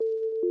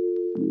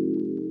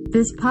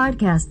This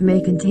podcast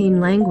may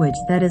contain language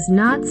that is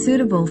not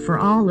suitable for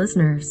all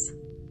listeners.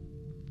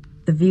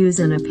 The views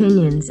and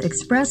opinions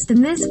expressed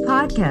in this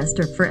podcast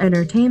are for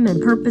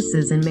entertainment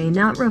purposes and may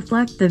not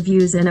reflect the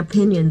views and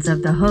opinions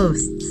of the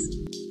hosts.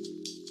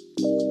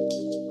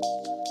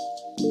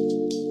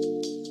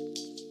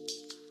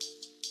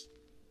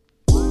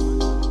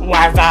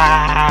 What's up?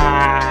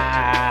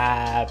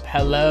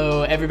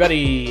 Hello,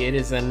 everybody. It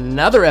is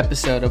another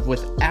episode of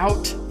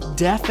Without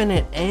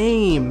Definite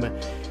Aim.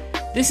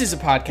 This is a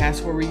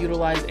podcast where we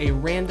utilize a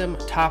random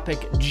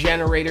topic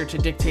generator to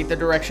dictate the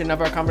direction of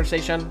our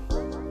conversation.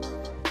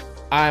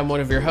 I'm one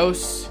of your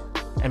hosts,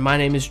 and my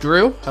name is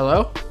Drew.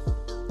 Hello.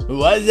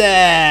 What's up?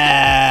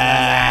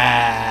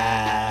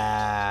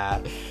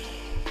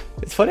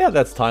 It's funny how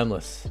that's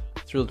timeless.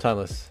 It's really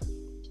timeless.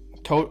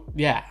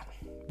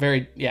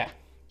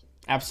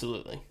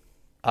 Absolutely.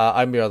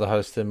 I'm your other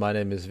host, and my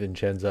name is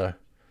Vincenzo.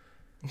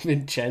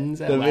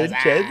 Vincenzo.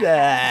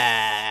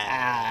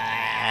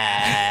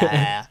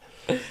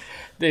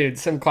 Dude,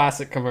 some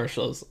classic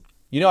commercials.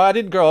 You know, I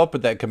didn't grow up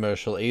with that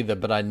commercial either,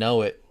 but I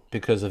know it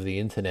because of the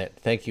internet.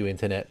 Thank you,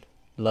 internet.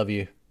 Love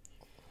you.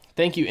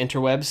 Thank you,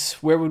 interwebs.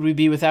 Where would we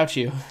be without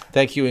you?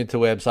 Thank you,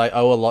 interwebs. I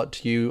owe a lot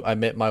to you. I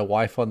met my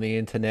wife on the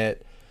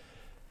internet.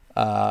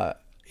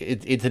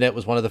 Internet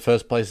was one of the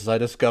first places I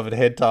discovered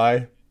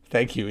hentai.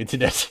 Thank you,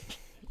 internet.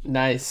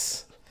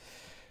 Nice.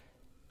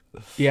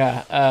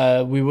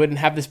 Yeah, we wouldn't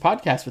have this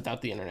podcast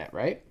without the internet,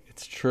 right?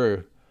 It's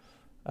true.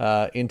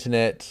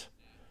 Internet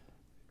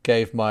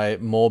gave my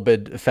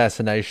morbid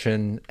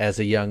fascination as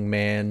a young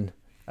man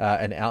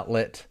an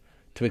outlet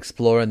to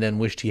explore, and then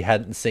wished he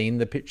hadn't seen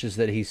the pictures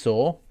that he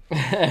saw.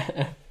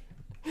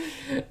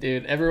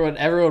 Dude,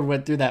 everyone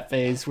went through that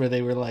phase where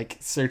they were like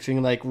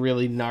searching like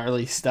really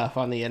gnarly stuff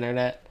on the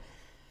internet.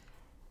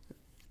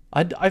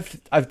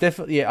 I've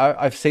definitely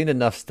I've seen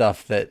enough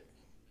stuff that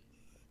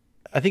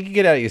I think you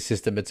get out of your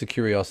system. It's a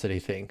curiosity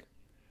thing.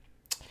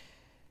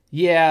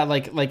 Yeah,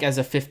 like as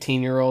a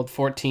 15-year-old,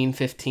 14,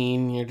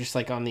 15, you're just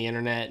like on the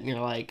internet and you're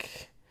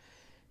like,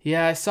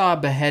 yeah, I saw a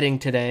beheading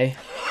today.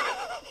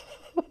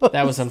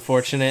 That was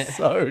unfortunate.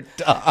 So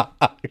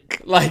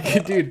dark.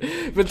 Like,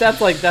 dude, but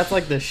that's like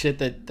the shit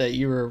that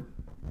you were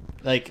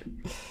like,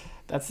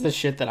 that's the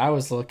shit that I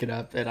was looking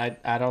up, and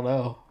I don't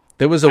know.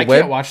 There was I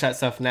can't watch that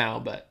stuff now,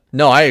 but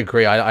no, I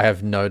agree. I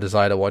have no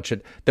desire to watch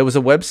it. There was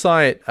a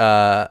website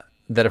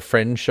that a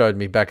friend showed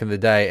me back in the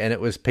day, and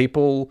it was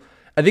people.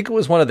 I think it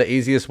was one of the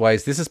easiest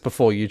ways. This is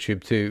before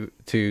YouTube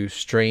to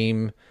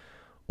stream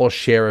or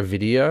share a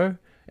video,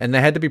 and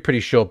they had to be pretty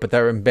short, but they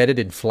were embedded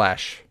in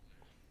Flash.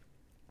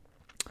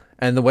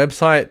 And the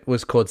website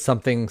was called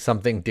something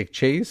Dick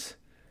Cheese.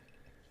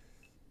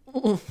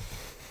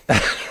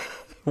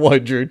 While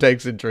Drew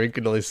takes a drink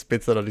and he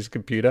spits it on his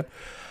computer.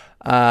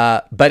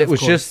 But it was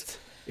just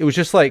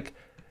like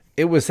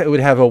it would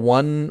have a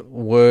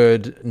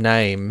one-word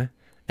name,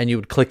 and you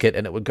would click it,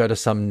 and it would go to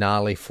some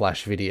gnarly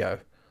Flash video,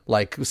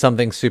 like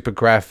something super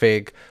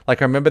graphic.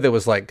 Like I remember there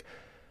was like,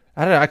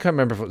 I don't know, I can't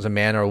remember if it was a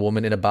man or a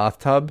woman in a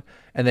bathtub,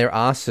 and their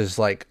ass is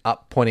like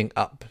pointing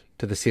up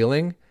to the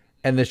ceiling,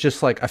 and there's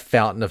just like a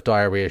fountain of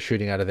diarrhea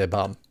shooting out of their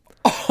bum.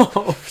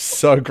 Oh,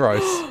 so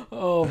gross.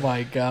 Oh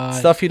my God.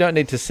 Stuff you don't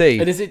need to see.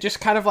 And is it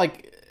just kind of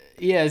like,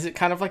 is it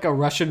kind of like a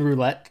Russian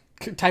roulette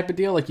type of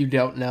deal? Like you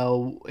don't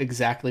know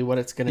exactly what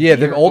it's going to be?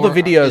 Yeah, all the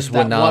videos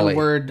were gnarly.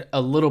 One word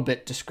a little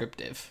bit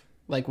descriptive?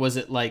 Like, was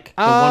it like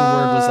the one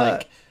word was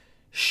like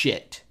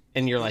shit?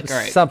 And you're like, all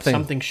right,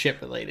 something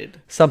shit related.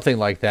 Something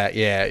like that,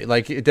 yeah.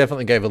 Like it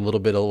definitely gave a little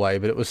bit away,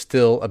 but it was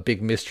still a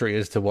big mystery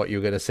as to what you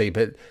were going to see.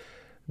 But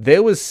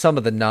there was some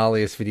of the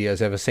gnarliest videos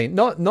I've ever seen.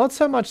 Not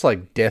so much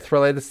like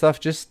death-related stuff,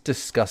 just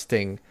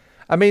disgusting.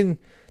 I mean,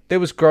 there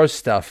was gross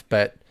stuff,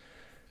 but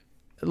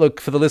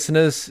look, for the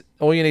listeners,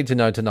 all you need to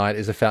know tonight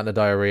is a fountain of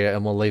diarrhea,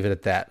 and we'll leave it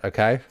at that,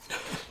 okay?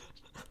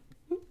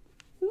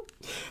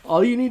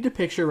 All you need to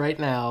picture right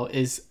now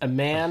is a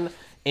man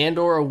and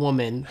or a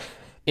woman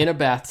in a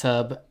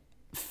bathtub,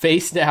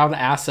 face down,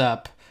 ass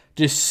up,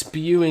 just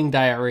spewing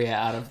diarrhea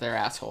out of their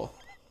asshole.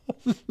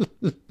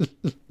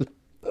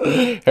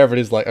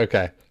 Everybody's like,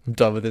 okay, I'm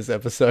done with this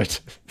episode.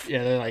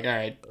 Yeah, they're like, all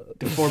right,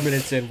 4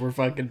 minutes in, we're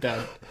fucking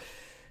done.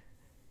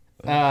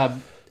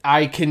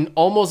 I can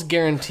almost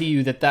guarantee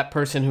you that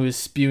person who is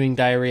spewing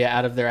diarrhea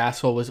out of their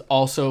asshole was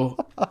also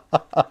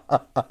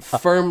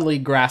firmly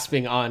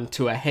grasping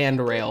onto a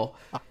handrail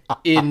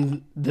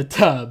in the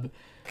tub.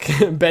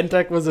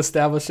 Bentech was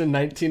established in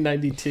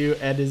 1992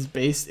 and is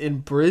based in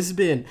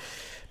Brisbane.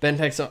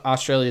 Bentech's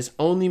Australia's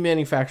only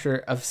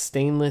manufacturer of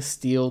stainless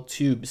steel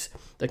tubes.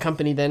 The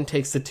company then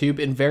takes the tube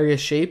in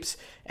various shapes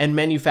and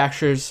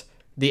manufactures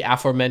the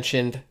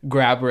aforementioned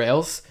grab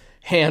rails,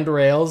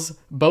 handrails,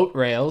 boat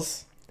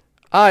rails.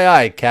 Aye,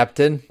 aye,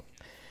 Captain.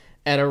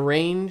 And a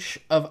range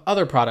of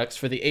other products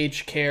for the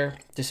aged care,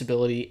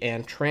 disability,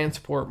 and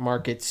transport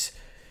markets.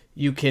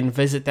 You can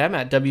visit them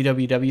at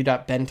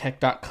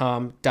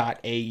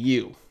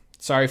www.bentech.com.au.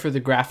 Sorry for the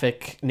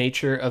graphic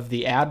nature of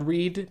the ad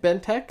read,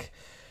 Bentech,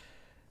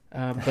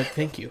 but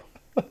thank you.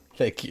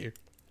 Thank you.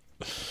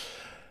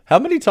 How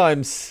many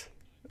times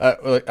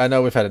I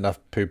know we've had enough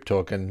poop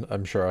talk, and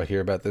I'm sure I'll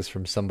hear about this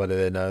from somebody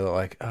they know.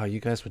 Like, oh, you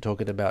guys were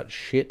talking about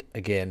shit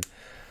again.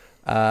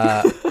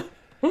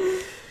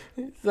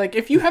 Like,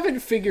 if you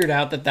haven't figured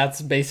out that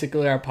that's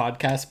basically our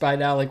podcast by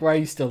now, like, why are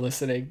you still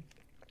listening?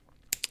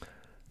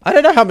 I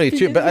don't know how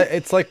many, but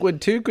it's like when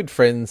two good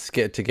friends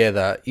get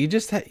together, you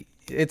just,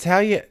 it's how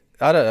you,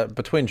 I don't know,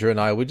 between Drew and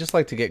I, we just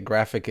like to get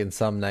graphic in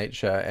some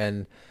nature,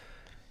 and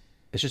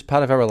it's just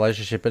part of our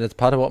relationship, and it's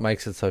part of what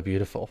makes it so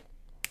beautiful.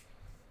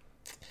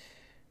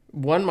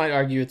 One might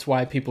argue it's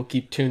why people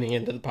keep tuning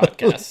into the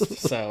podcast,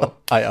 so...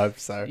 I hope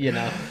so. You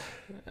know.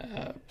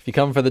 If you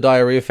come for the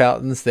diarrhea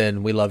fountains,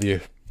 then we love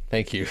you.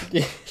 Thank you.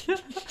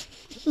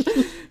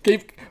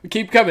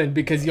 Keep coming,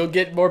 because you'll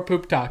get more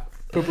poop talk.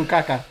 Poo-poo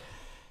caca.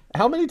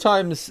 How many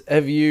times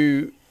have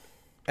you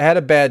had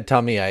a bad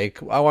tummy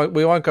ache?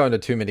 We won't go into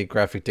too many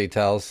graphic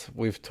details.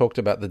 We've talked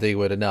about the D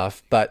word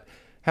enough. But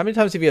how many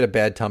times have you had a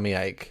bad tummy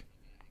ache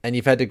and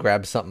you've had to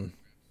grab something?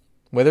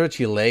 Whether it's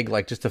your leg,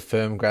 like just a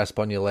firm grasp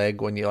on your leg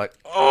when you're like,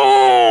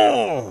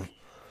 oh!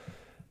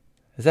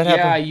 Does that happen?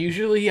 Yeah,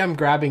 usually I'm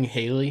grabbing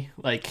Haley.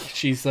 Like,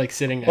 she's like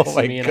sitting next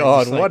to me. Oh my God, I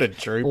just, like, what a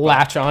trooper.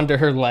 Latch onto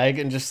her leg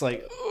and just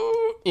like,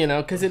 you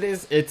know, because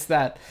it's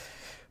that...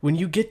 When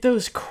you get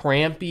those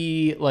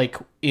crampy, like,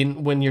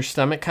 when your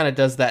stomach kind of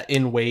does that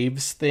in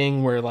waves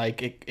thing where,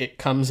 like, it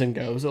comes and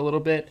goes a little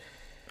bit,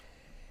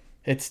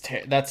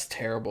 that's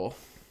terrible.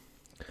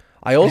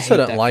 I also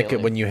don't like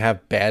it when you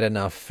have bad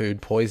enough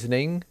food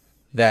poisoning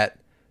that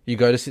you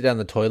go to sit down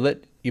the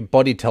toilet, your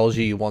body tells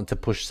you want to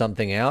push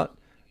something out,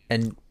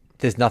 and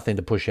there's nothing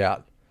to push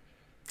out.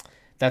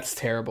 That's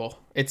terrible.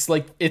 It's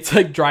like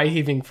dry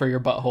heaving for your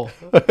butthole.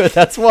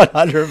 That's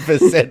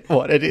 100%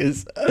 what it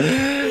is.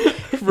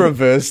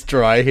 Reverse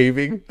dry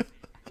heaving.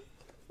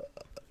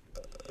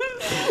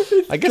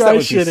 I guess dry that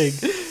would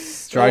shitting. Be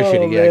dry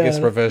shitting. Yeah, man. I guess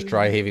reverse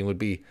dry heaving would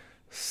be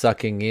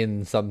sucking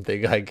in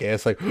something. I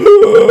guess like.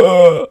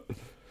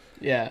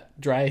 Yeah,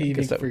 dry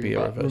heaving for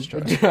your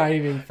butthole. Dry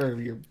heaving for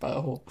your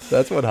butthole.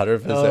 That's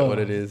 100% what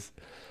it is.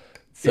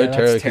 So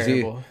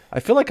terrible. I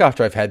feel like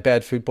after I've had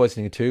bad food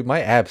poisoning too, my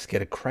abs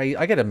get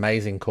I get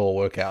amazing core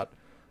workout.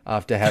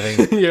 After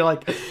having you're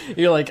like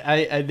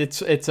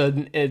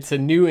it's a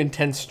new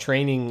intense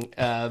training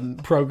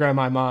program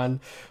I'm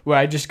on where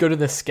I just go to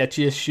the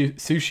sketchiest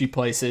sushi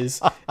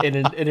places in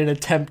an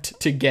attempt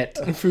to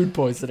get food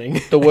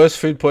poisoning. The worst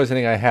food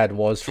poisoning I had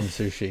was from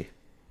sushi.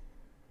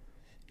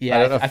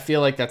 Yeah, I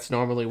feel like that's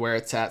normally where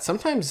it's at.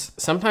 Sometimes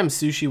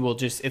sushi will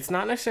just, it's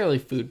not necessarily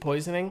food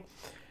poisoning,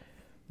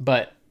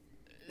 but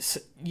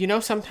you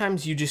know,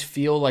 sometimes you just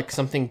feel like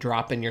something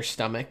drop in your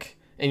stomach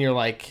and you're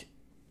like,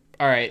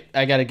 all right,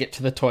 I got to get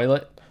to the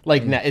toilet.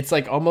 Like, it's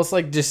like almost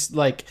like just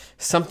like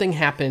something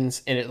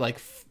happens and it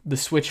like the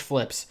switch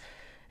flips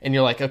and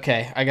you're like,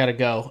 okay, I got to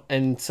go.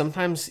 And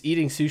sometimes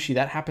eating sushi,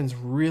 that happens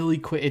really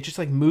quick. It just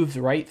like moves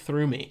right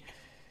through me.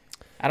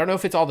 I don't know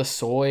if it's all the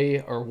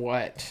soy or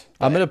what.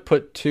 I'm going to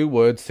put two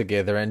words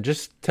together and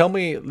just tell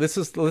me, let's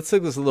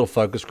take this a little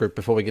focus group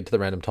before we get to the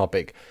random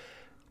topic.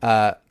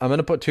 I'm going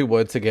to put two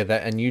words together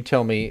and you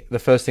tell me the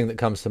first thing that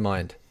comes to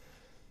mind.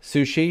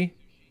 Sushi,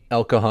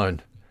 El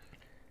Cajon.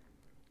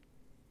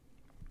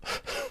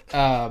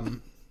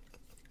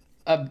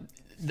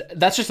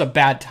 That's just a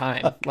bad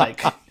time.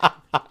 Like,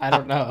 I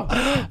don't know.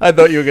 I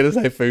thought you were going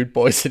to say food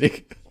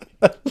poisoning.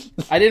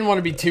 I didn't want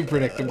to be too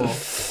predictable.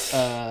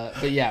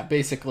 But yeah,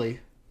 basically.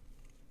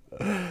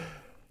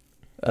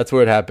 That's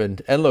where it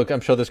happened. And look, I'm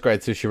sure there's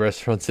great sushi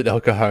restaurants at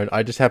El Cajon.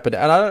 I just happened to,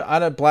 and I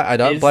don't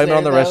blame it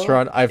on the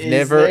restaurant. I've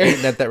never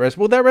eaten at that restaurant.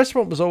 Well, that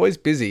restaurant was always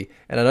busy,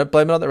 and I don't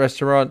blame it on the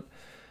restaurant.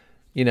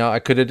 You know, I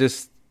could have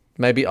just,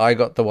 maybe I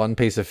got the one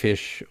piece of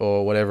fish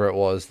or whatever it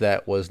was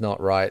that was not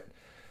right.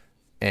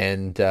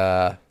 And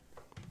I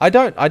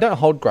don't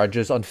hold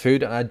grudges on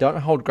food, and I don't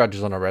hold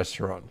grudges on a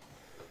restaurant.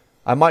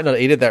 I might not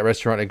eat at that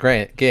restaurant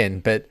again,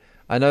 but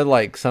I know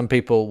like some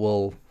people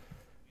will,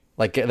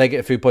 like they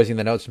get food poisoning,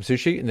 they know it's from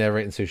sushi, and they're never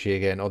eating sushi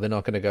again, or they're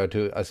not going to go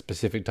to a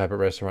specific type of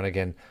restaurant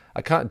again.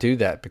 I can't do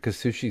that because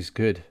sushi's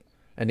good,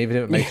 and even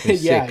if it makes me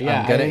sick,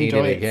 I'm going to eat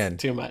it again.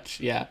 Too much,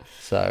 yeah.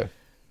 So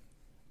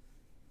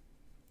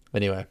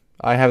anyway,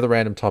 I have the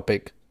random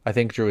topic. I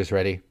think Drew is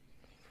ready.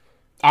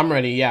 I'm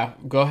ready. Yeah,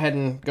 go ahead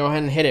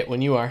and hit it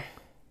when you are.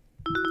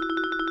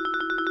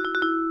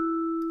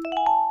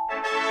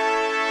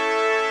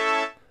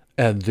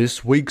 And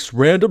this week's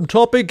random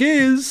topic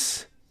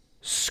is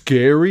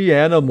scary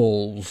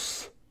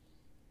animals.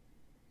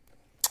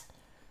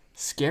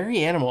 Scary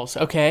animals.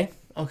 Okay.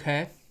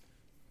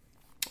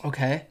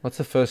 What's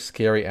the first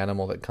scary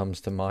animal that comes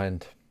to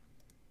mind?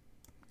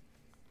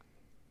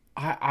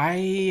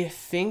 I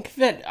think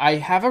that I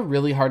have a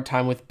really hard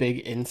time with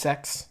big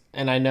insects.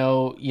 And I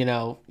know, you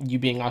know, you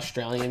being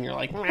Australian, you're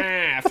like,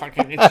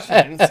 fucking, it's just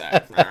an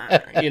insect.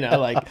 You know,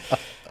 like,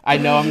 I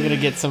know I'm going to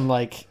get some,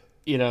 like,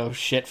 you know,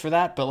 shit for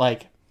that. But,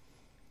 like,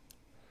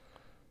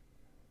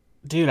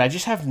 dude, I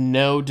just have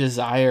no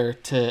desire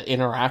to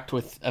interact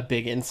with a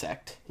big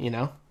insect, you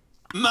know?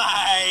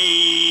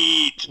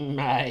 Mate.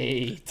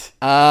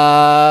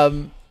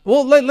 Well,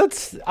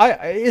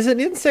 is an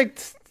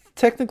insect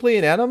technically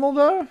an animal,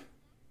 though?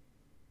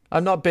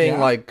 I'm not being,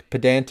 like,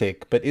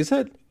 pedantic, but is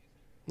it?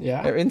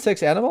 Yeah. Are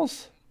insects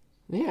animals?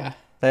 Yeah.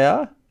 They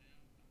are?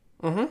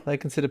 Mm-hmm. They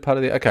considered part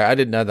of the... Okay, I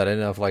didn't know that. I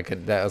didn't know if,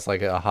 like, that was,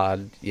 like, a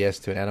hard yes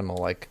to an animal,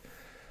 like...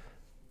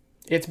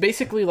 It's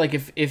basically like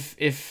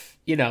if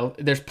you know,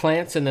 there's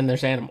plants and then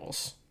there's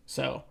animals.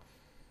 So...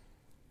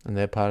 And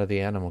they're part of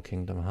the animal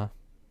kingdom, huh?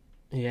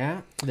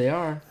 Yeah, they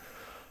are.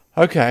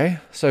 Okay,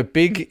 so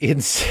big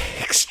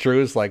insects.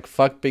 Drew is like,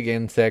 fuck big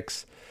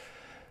insects.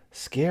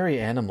 Scary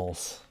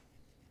animals.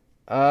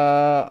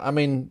 I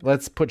mean,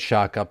 let's put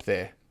shark up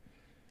there.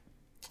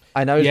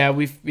 I know.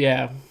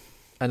 Yeah,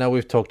 I know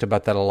we've talked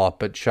about that a lot,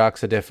 but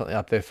sharks are definitely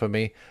up there for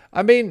me.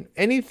 I mean,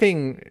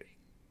 anything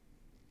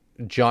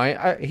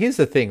giant. Here's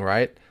the thing,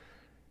 right?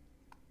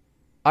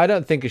 I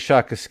don't think a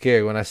shark is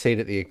scary when I see it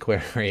at the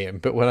aquarium,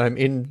 but when I'm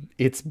in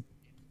its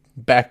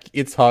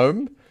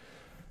home,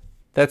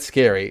 that's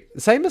scary.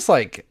 Same as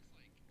like,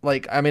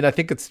 I mean, I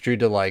think it's due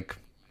to like,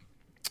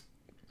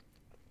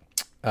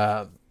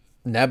 their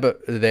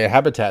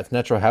habitats,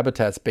 natural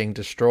habitats being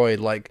destroyed.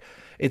 Like,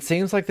 it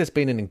seems like there's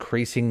been an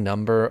increasing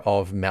number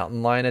of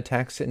mountain lion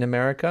attacks in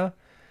America,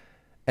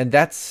 and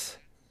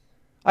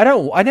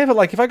I never,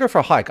 like, if I go for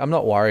a hike, I'm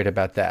not worried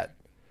about that.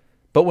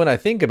 But when I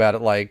think about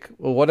it, like,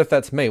 well, what if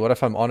that's me? What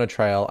if I'm on a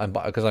trail and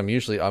because I'm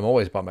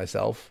always by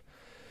myself.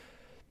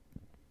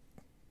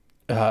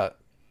 Not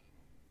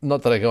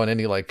that I go on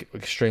any like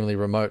extremely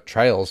remote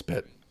trails,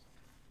 but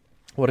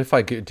what if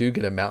I do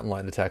get a mountain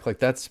lion attack? Like,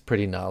 that's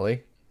pretty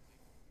gnarly.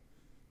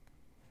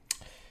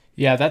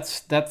 Yeah, I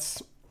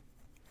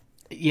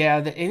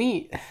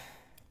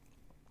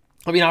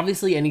mean,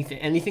 obviously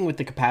anything with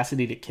the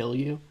capacity to kill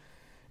you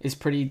is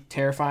pretty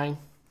terrifying,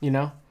 you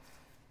know?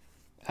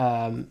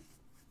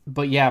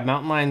 But yeah,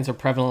 mountain lions are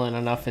prevalent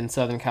enough in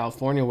Southern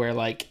California where,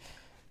 like,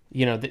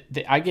 you know,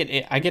 I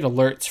get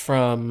alerts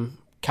from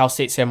Cal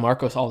State San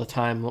Marcos all the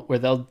time where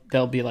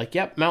they'll be like,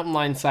 "Yep, mountain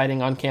lion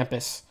sighting on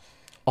campus."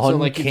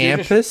 On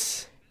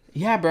campus?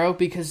 Yeah, bro,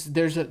 because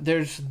there's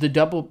the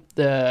double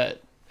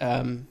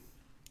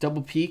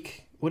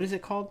peak. What is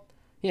it called?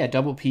 Yeah,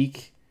 double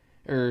peak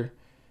or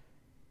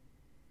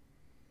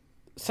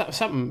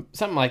something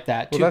like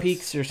that. Two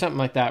peaks or something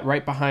like that,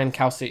 right behind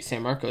Cal State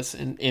San Marcos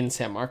in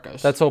San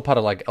Marcos. That's all part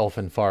of like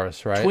Elfin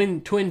Forest, right?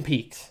 Twin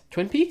Peaks.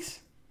 Twin Peaks?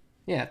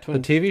 Yeah, the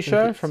TV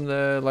show from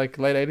the like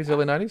late 80s,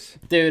 early 90s?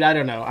 Dude, I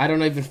don't know. I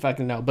don't even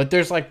fucking know. But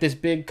there's like this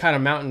big kind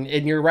of mountain,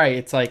 and you're right.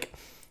 It's like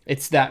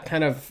it's that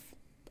kind of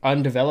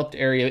undeveloped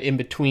area in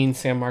between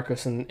San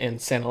Marcos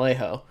and San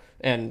Alejo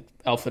and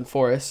Elfin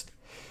Forest.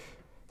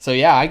 So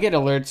yeah, I get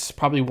alerts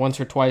probably once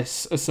or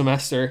twice a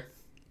semester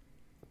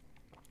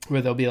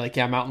where they'll be like,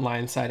 yeah, mountain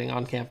lion sighting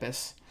on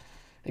campus.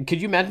 And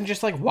could you imagine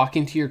just like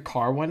walking to your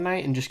car one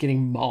night and just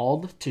getting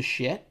mauled to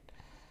shit?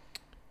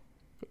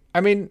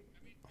 I mean,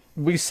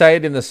 we say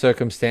it in the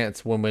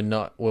circumstance when we're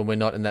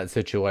not in that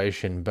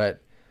situation,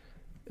 but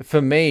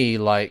for me,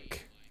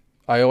 like,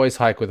 I always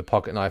hike with a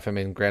pocket knife. I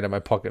mean, granted, my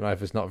pocket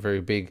knife is not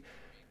very big.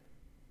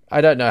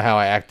 I don't know how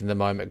I act in the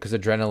moment because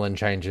adrenaline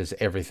changes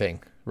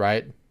everything,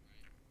 right?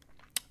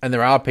 And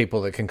there are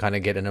people that can kind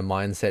of get in a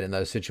mindset in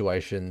those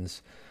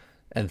situations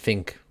and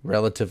think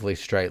relatively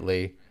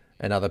straightly,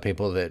 and other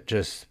people that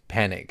just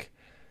panic.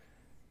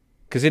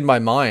 Because in my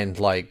mind,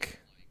 like,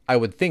 I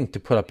would think to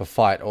put up a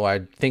fight or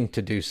I'd think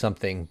to do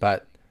something,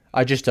 but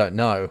I just don't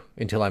know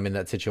until I'm in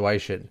that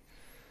situation.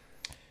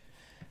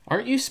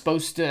 Aren't you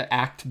supposed to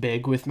act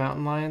big with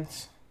mountain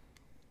lions?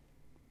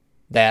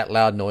 That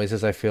loud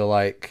noises, I feel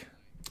like.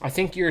 I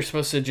think you're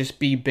supposed to just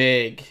be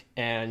big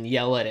and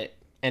yell at it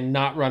and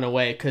not run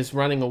away, because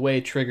running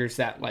away triggers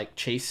that like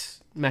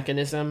chase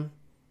mechanism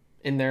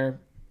in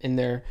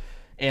their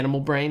animal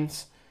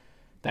brains,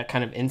 that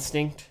kind of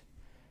instinct.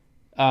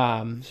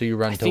 So you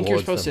run towards them. I think you're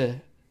supposed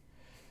to.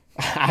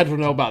 I don't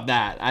know about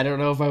that. I don't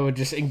know if I would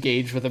just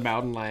engage with a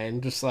mountain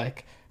lion, just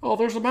like, oh,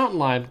 there's a mountain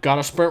lion,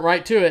 gotta sprint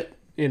right to it,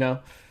 you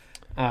know.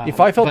 If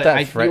I felt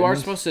that threatened, you are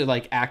supposed to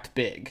like act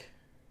big.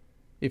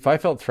 If I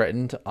felt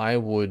threatened, I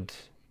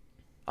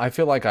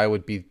feel like I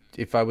would be,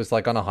 if I was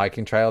like on a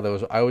hiking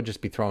trail, I would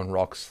just be throwing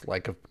rocks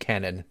like a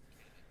cannon.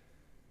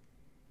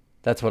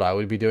 That's what I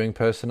would be doing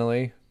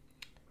personally.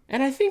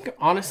 And I think,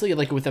 honestly,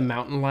 like with a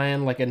mountain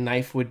lion, like a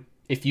knife would,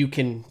 if you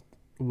can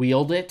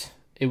wield it,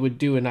 it would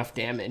do enough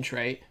damage,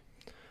 right?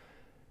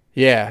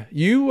 Yeah.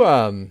 There's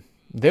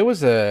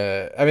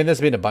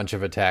been a bunch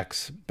of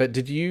attacks, but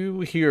did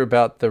you hear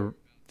about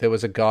there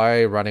was a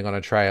guy running on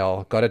a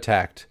trail, got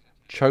attacked,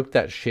 choked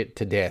that shit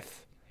to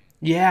death?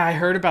 Yeah, I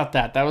heard about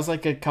that. That was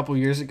like a couple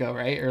years ago,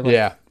 right? Or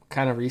like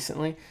kind of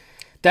recently.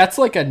 That's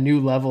like a new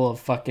level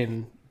of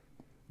fucking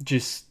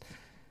just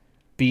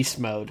beast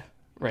mode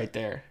right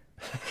there.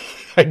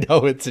 I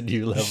know it's a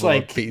new level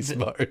of beast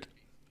mode.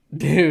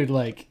 Dude,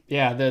 like,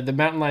 yeah, the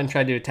mountain lion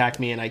tried to attack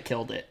me and I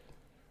killed it.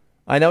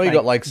 I know he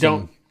got like some...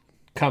 Don't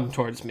come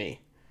towards me.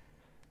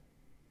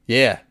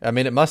 Yeah, I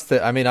mean, it must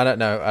have... I mean, I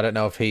don't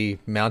know if he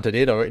mounted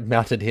it or it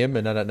mounted him,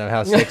 and I don't know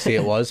how sexy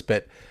it was,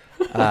 but...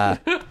 I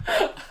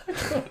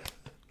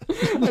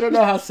don't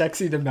know how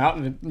sexy the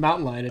mountain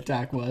lion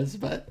attack was,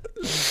 but...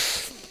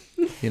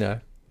 you know.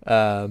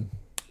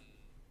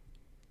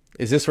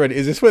 Is this where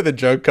the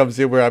joke comes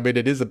in? Where I mean,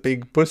 it is a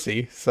big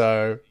pussy,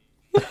 so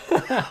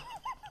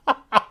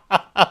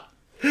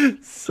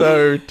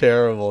so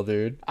terrible,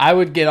 dude. I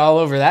would get all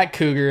over that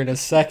cougar in a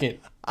second.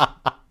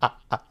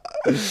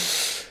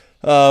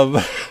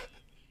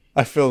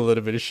 I feel a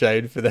little bit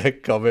ashamed for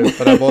that comment,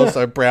 but I'm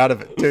also proud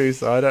of it too.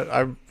 So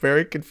I'm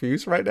very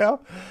confused right now.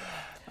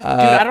 Dude,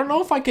 I don't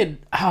know if I could.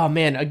 Oh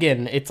man,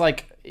 again, it's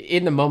like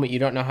in the moment you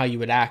don't know how you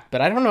would act,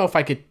 but I don't know if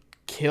I could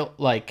kill.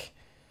 Like,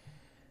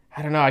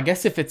 I don't know. I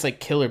guess if it's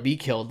like kill or be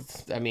killed,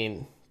 I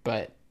mean,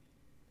 but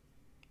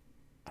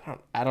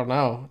I don't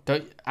know.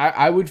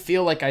 I would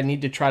feel like I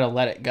need to try to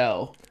let it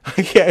go.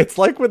 Yeah, it's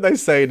like when they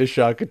say in a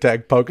shark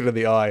attack, poke it in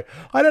the eye.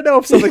 I don't know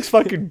if something's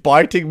fucking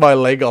biting my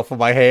leg off of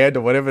my hand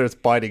or whatever it's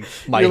biting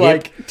my You're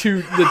hip. like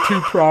the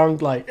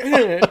two-pronged, like...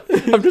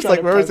 I'm just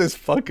like, where is this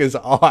fucker's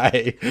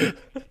eye?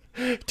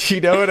 Do you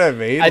know what I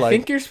mean? I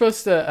think you're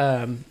supposed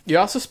to... you're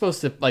also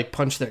supposed to, like,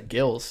 punch their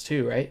gills,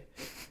 too, right?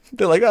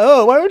 They're like,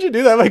 oh, why would you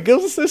do that? My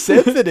gills are so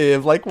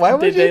sensitive. Like, why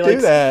would you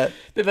do that?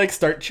 They, like,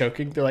 start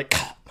choking. They're like,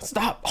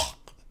 stop.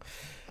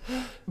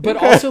 But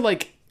also,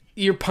 like...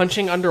 You're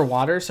punching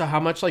underwater, so how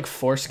much like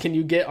force can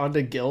you get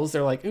onto gills?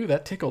 They're like, ooh,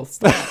 that tickles.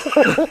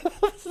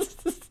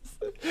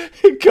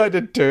 It kind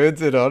of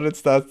turns it on and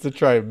starts to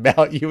try and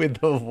mount you in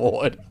the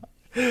water.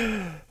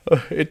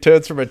 It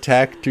turns from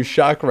attack to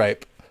shark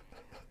rape.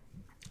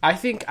 I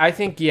think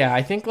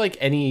like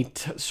any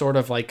sort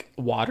of like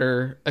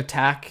water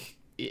attack,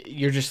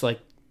 you're just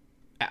like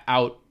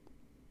out.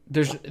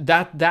 There's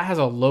that has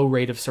a low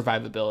rate of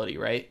survivability,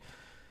 right?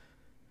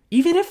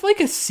 Even if like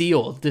a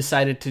seal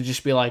decided to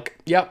just be like,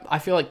 yep, I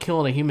feel like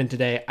killing a human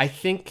today, I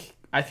think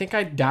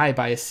I'd die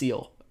by a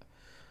seal.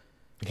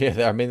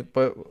 Yeah, I mean,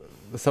 but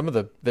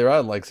there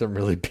are like some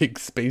really big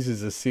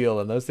species of seal,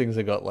 and those things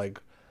have got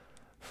like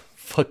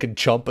fucking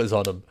chompers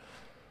on them.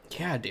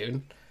 Yeah,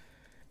 dude.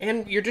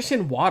 And you're just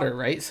in water,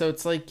 right? So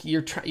it's like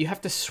you have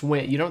to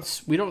swim.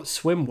 We don't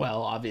swim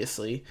well,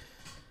 obviously.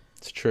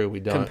 It's true, we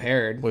don't.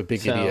 We're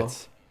big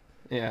idiots.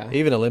 Yeah.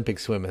 Even Olympic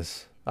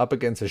swimmers. Up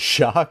against a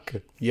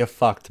shark, you're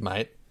fucked,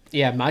 mate.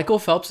 Yeah, Michael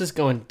Phelps is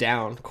going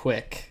down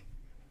quick.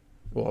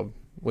 Well,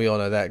 we all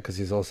know that because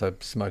he's also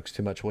smokes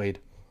too much weed.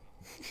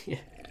 Yeah.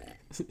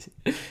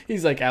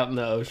 He's like out in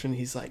the ocean.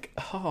 He's like,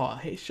 oh,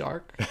 hey,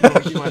 shark. You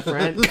want to be my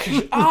friend?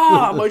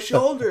 Ah, my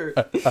shoulder.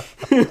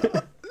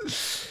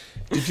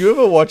 Did you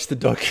ever watch the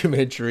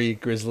documentary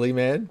Grizzly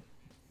Man?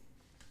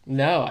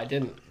 No, I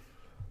didn't.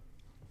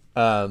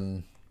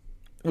 It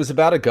was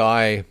about a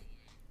guy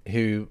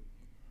who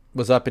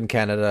was up in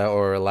Canada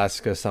or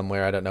Alaska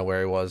somewhere. I don't know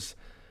where he was.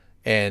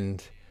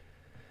 And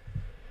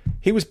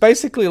he was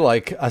basically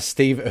like a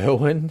Steve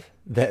Irwin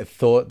that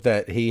thought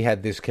that he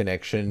had this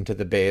connection to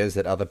the bears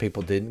that other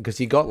people didn't, because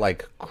he got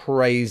like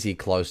crazy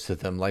close to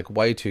them, like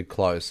way too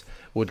close.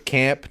 Would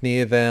camp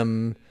near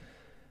them.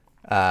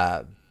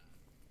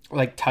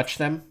 Like touch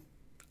them?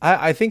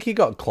 I think he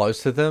got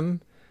close to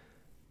them.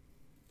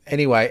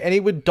 Anyway, and he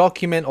would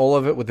document all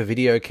of it with a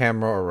video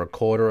camera or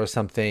recorder or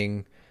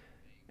something.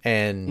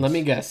 And let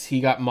me guess,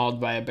 he got mauled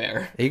by a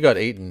bear. He got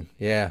eaten,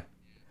 yeah.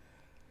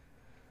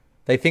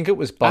 They think it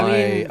was by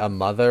a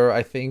mother,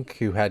 I think,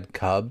 who had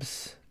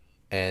cubs.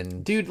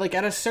 And dude, like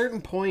at a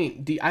certain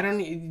point,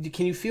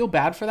 can you feel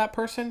bad for that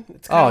person?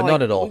 It's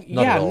not at all.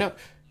 Not at all. No,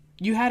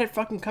 you had it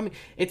fucking coming.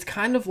 It's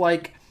kind of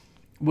like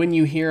when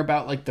you hear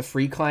about like the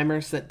free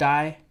climbers that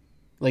die,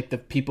 like the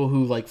people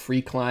who like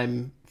free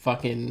climb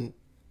fucking,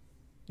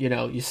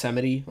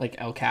 Yosemite, like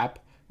El Cap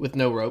with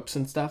no ropes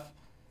and stuff.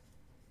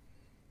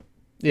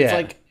 Yeah. It's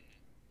like,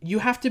 you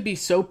have to be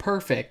so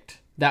perfect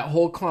that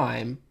whole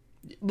climb.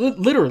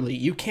 Literally,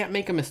 you can't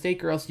make a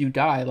mistake or else you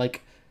die.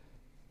 Like,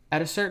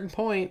 at a certain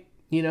point,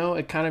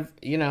 it kind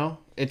of,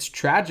 it's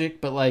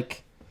tragic, but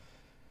like...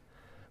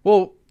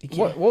 Well,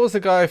 what was the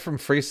guy from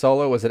Free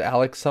Solo? Was it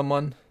Alex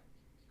someone?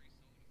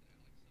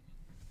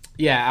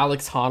 Yeah,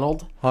 Alex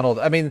Honnold.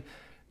 I mean,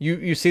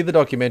 you see the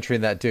documentary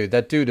in that dude.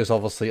 That dude is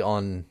obviously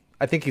on...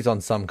 I think he's on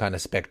some kind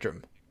of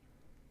spectrum.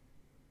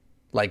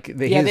 Like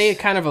they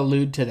kind of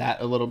allude to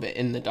that a little bit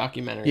in the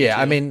documentary. Yeah,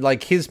 too. I mean,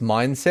 like his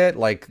mindset,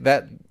 like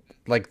that,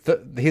 like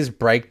his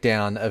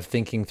breakdown of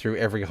thinking through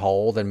every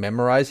hold and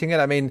memorizing it.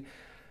 I mean,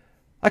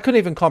 I couldn't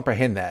even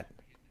comprehend that.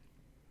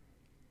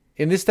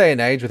 In this day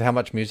and age, with how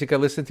much music I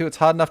listen to, it's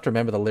hard enough to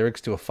remember the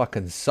lyrics to a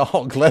fucking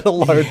song, let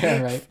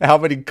alone how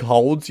many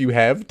holds you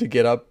have to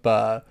get up.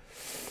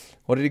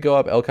 What did he go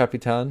up? El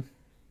Capitan?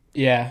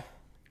 Yeah.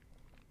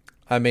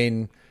 I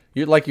mean,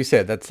 like you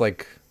said,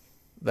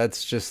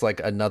 that's just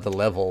like another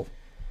level.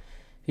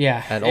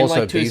 Yeah. And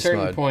also like, to beast a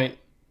certain mode. point,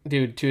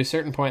 dude,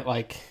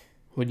 like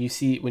when you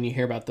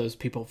hear about those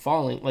people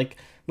falling, like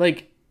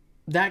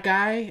that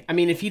guy, I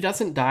mean, if he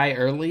doesn't die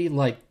early,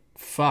 like,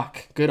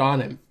 fuck, good on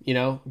him,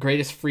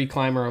 greatest free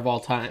climber of all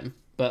time.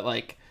 But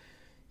like,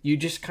 you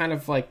just kind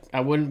of like,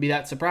 I wouldn't be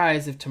that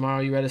surprised if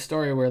tomorrow you read a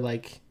story where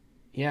like,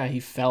 yeah, he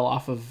fell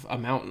off of a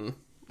mountain.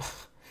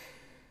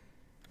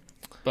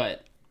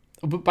 But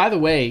by the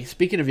way,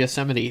 speaking of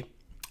Yosemite,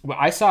 Well,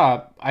 I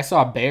saw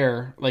a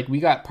bear. Like we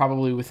got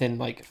probably within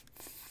like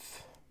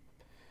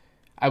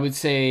I would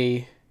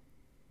say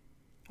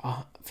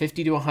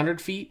 50 to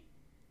 100 feet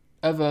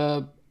of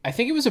a. I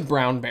think it was a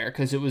brown bear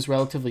because it was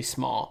relatively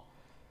small.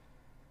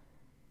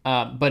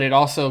 But it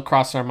also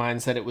crossed our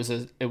minds that it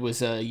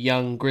was a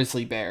young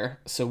grizzly bear,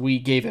 so we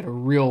gave it a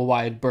real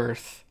wide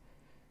berth,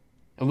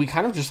 and we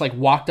kind of just like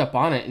walked up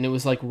on it, and it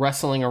was like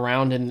wrestling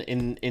around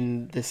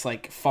in this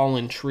like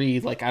fallen tree.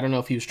 Like I don't know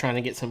if he was trying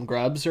to get some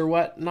grubs or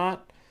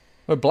whatnot.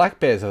 Well, black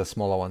bears are the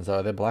smaller ones, though.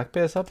 Are there black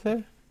bears up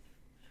there?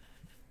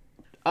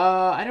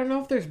 I don't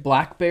know if there's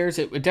black bears.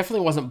 It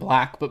definitely wasn't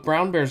black, but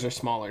brown bears are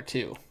smaller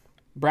too.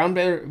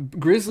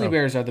 Grizzly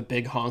bears are the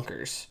big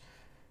honkers,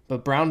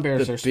 but brown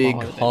bears are big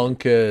smaller.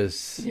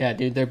 honkers. Yeah,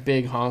 dude, they're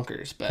big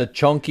honkers. But The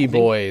chunky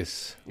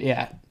boys.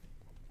 yeah,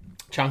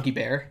 chunky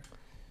bear.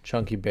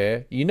 Chunky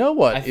bear. You know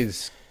what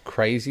is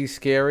crazy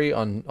scary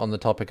on the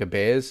topic of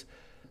bears?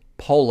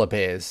 Polar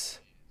bears.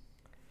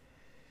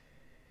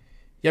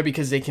 Yeah,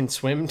 because they can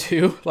swim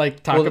too.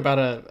 Like talk about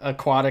a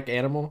aquatic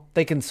animal.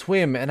 They can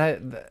swim, and I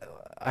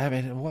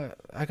mean, what?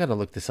 I gotta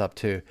look this up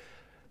too.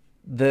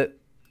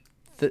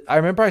 I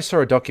remember I saw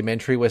a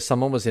documentary where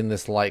someone was in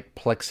this like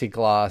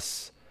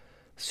plexiglass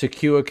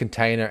secure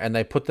container, and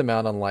they put them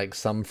out on like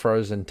some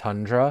frozen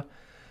tundra,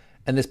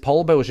 and this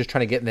polar bear was just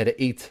trying to get in there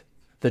to eat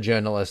the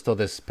journalist or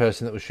this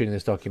person that was shooting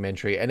this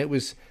documentary, and it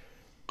was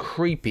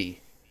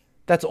creepy.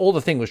 That's all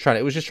the thing was trying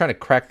to. It was just trying to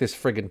crack this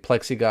friggin'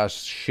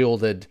 plexiglass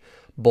shielded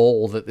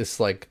ball that this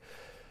like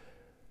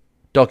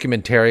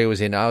documentary was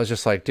in. I was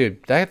just like,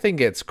 dude, that thing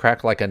gets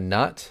cracked like a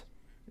nut.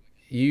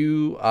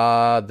 You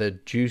are the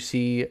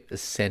juicy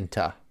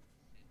center.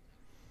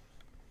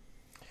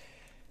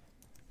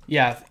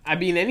 Yeah, I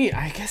mean,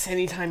 I guess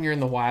anytime you're in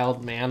the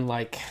wild, man,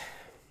 like,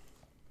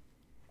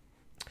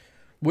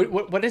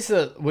 what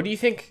do you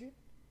think?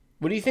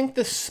 What do you think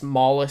the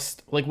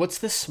smallest, like, what's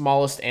the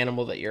smallest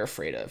animal that you're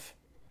afraid of?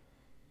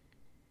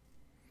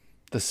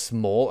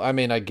 I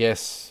mean, I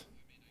guess.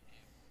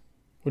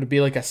 Would it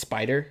be like a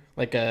spider?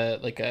 Like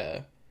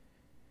a.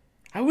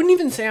 I wouldn't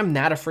even say I'm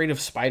not afraid of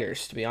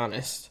spiders, to be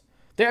honest.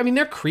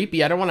 They're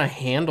creepy. I don't want to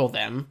handle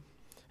them.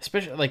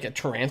 Especially like a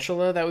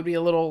tarantula, that would be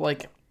a little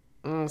like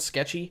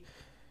sketchy.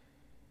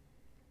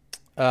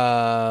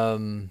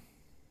 The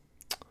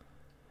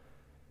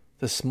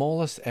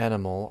smallest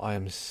animal I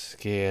am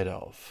scared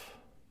of.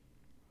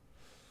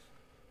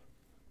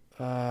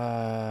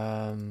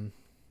 Yeah,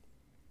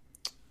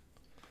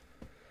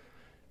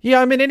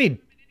 I mean any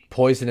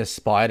poisonous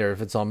spider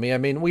if it's on me. I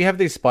mean, we have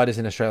these spiders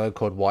in Australia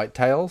called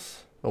whitetails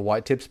or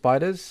white-tip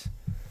spiders.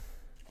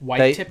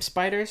 White-tip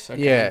spiders?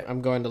 Okay, yeah.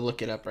 I'm going to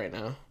look it up right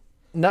now.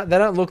 No, they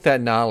don't look that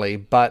gnarly,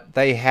 but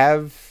they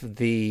have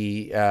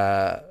the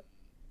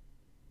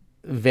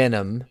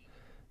venom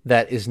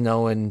that is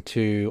known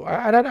to.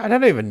 I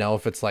don't even know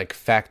if it's like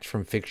fact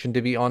from fiction,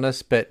 to be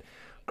honest. But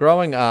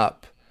growing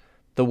up,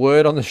 the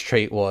word on the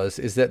street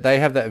is that they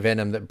have that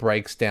venom that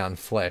breaks down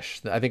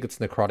flesh. I think it's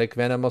necrotic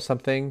venom or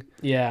something.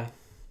 Yeah.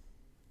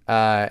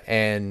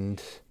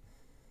 And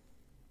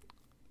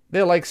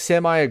they're like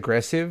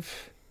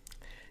semi-aggressive.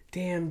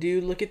 Damn,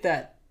 dude, look at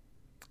that.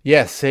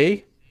 Yeah,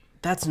 see?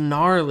 That's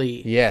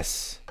gnarly.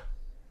 Yes.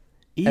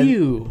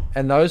 Ew.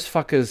 And those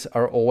fuckers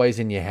are always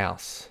in your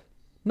house.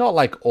 Not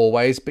like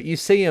always, but you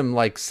see them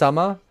like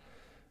summer.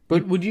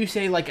 But would you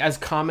say like as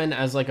common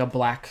as like a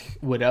black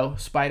widow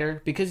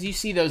spider? Because you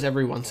see those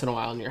every once in a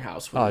while in your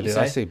house. Oh, dude,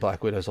 I see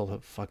black widows all the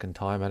fucking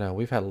time. I know.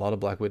 We've had a lot of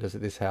black widows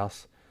at this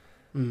house.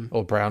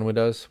 Or brown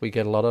widows. We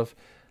get a lot of.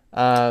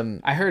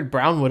 I heard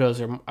brown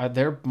widows are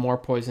they're more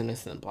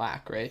poisonous than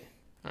black, right?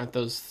 Aren't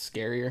those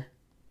scarier?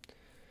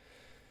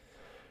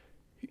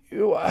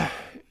 I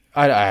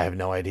have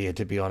no idea,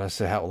 to be honest,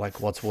 how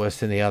like what's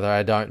worse than the other.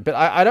 I don't, but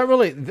I don't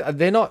really.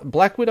 They're not.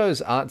 Black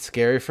widows aren't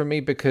scary for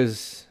me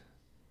because,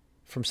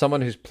 from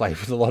someone who's played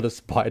with a lot of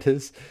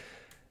spiders,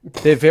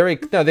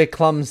 they're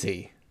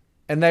clumsy,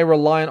 and they're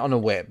reliant on a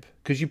web.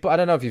 Because I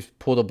don't know if you've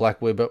pulled a black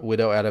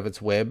widow out of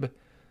its web,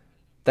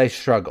 they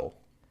struggle.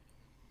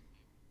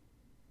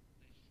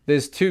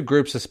 There's two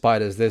groups of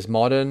spiders. There's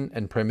modern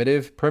and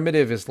primitive.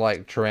 Primitive is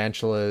like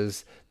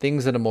tarantulas,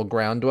 things that are more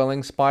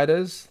ground-dwelling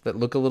spiders that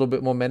look a little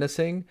bit more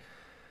menacing.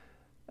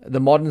 The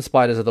modern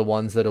spiders are the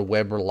ones that are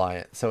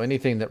web-reliant. So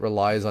anything that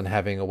relies on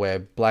having a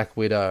web, black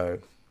widow,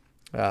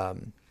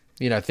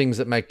 things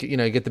that make,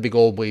 you get the big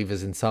orb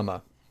weavers in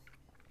summer.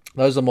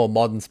 Those are more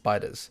modern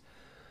spiders.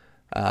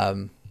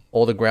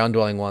 All the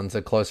ground-dwelling ones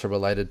are closer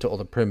related to all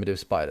the primitive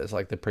spiders,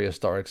 like the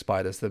prehistoric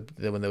spiders,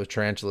 when there were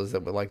tarantulas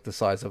that were like the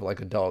size of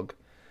like a dog.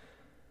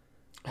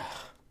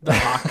 The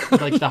hawk,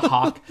 like the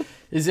hawk.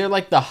 Is there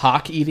like the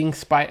hawk eating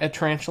a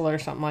tarantula or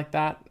something like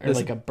that, or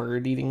like a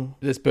bird eating?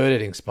 There's bird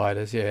eating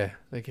spiders. Yeah,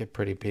 they get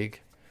pretty big.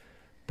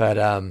 But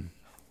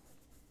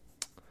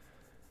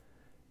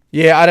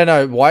yeah, I don't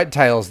know.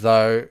 Whitetails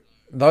though,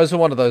 those are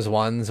one of those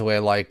ones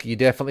where like you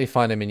definitely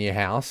find them in your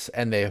house,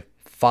 and they're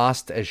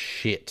fast as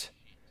shit.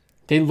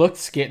 They look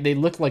They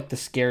look like the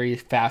scary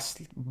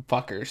fast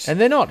fuckers,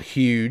 and they're not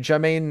huge. I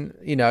mean,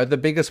 the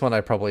biggest one I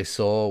probably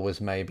saw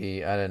was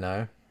maybe, I don't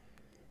know,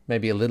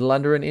 maybe a little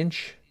under an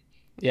inch.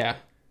 Yeah.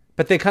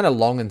 But they're kind of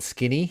long and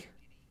skinny.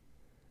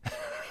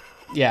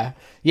 Yeah.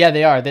 Yeah,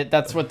 they are.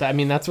 That's what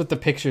that's what the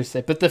pictures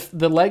say. But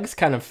the legs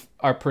kind of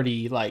are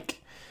pretty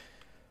like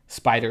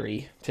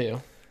spidery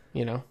too,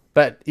 you know.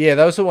 But yeah,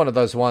 those are one of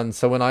those ones.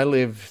 So when I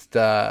lived,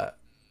 one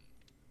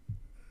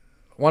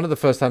of the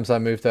first times I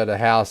moved out of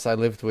house, I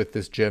lived with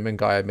this German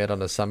guy I met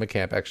on a summer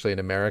camp actually in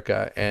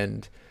America.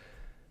 And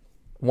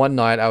one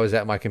night I was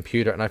at my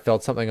computer and I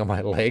felt something on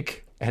my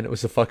leg, and it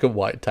was a fucking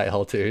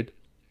whitetail, dude.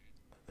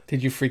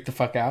 Did you freak the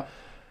fuck out?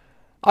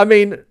 I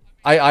mean,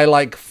 I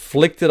like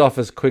flicked it off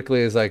as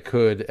quickly as I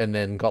could and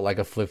then got like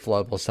a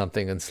flip-flop or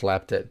something and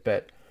slapped it.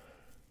 But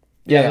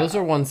yeah, those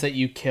are ones that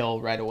you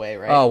kill right away,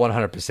 right? Oh,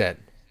 100%.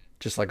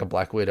 Just like a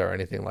black widow or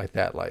anything like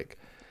that. Like,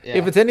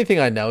 if it's anything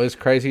I know is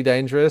crazy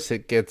dangerous,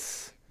 it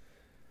goes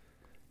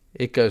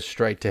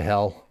straight to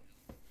hell.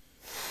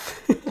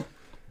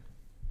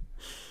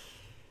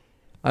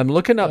 I'm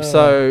looking up.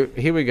 So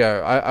here we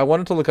go. I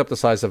wanted to look up the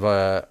size of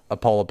a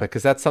polar bear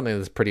because that's something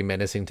that's pretty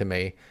menacing to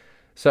me.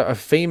 So a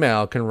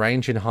female can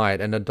range in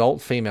height, an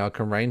adult female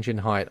can range in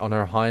height on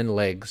her hind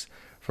legs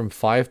from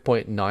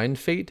 5.9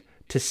 feet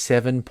to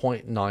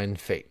 7.9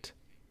 feet.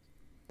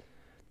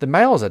 The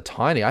males are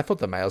tiny. I thought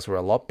the males were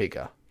a lot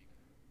bigger.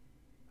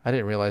 I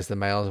didn't realize the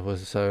males were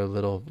so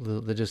little.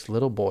 They're just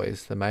little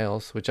boys, the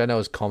males, which I know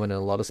is common in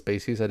a lot of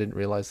species. I didn't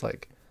realize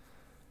like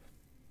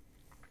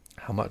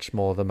how much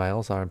more the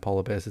males are in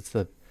polar bears. It's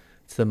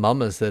the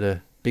mamas that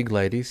are big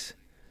ladies.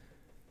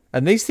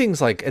 And these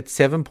things, like at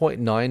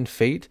 7.9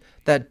 feet,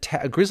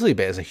 grizzly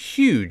bears are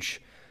huge,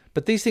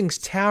 but these things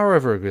tower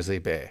over a grizzly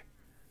bear.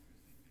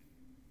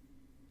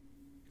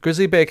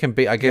 Grizzly bear can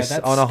be, I guess,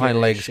 on her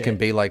hind legs can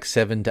be like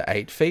 7 to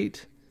 8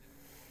 feet.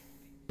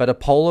 But a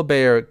polar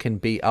bear can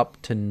be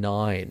up to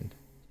 9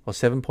 or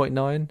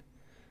 7.9.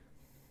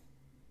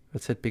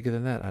 What's it bigger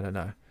than that? I don't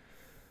know.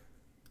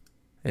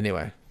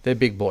 Anyway, they're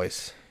big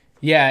boys.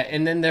 Yeah,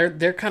 and then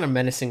they're kind of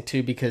menacing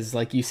too because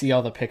like you see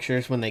all the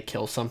pictures when they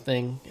kill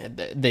something,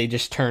 they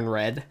just turn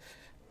red.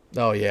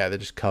 Oh yeah, they're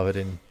just covered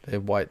in their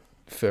white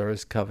fur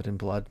is covered in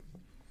blood.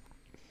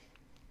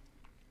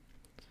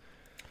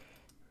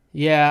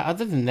 Yeah,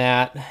 other than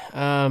that,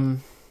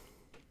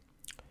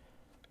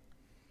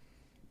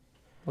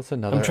 what's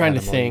another? I'm trying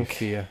to think.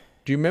 Fear?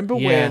 Do you remember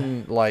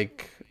when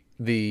like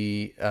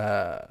the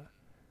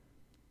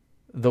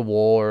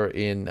war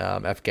in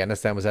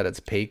Afghanistan was at its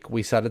peak?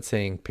 We started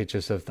seeing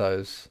pictures of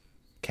those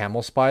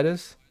camel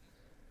spiders.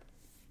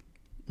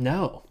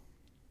 No.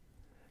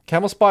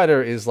 Camel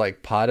spider is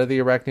like part of the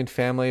arachnid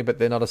family, but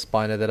they're not a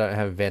spider. They don't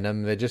have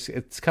venom.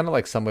 It's kind of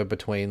like somewhere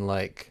between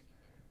like,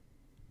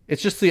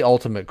 it's just the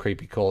ultimate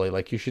creepy crawly.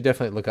 Like you should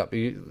definitely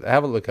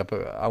have a look up.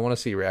 I want to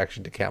see your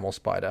reaction to camel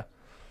spider.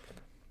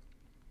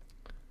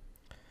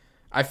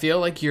 I feel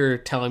like you're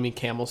telling me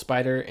camel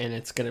spider and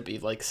it's going to be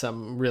like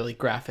some really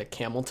graphic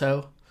camel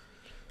toe.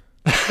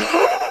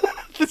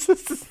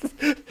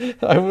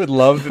 I would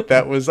love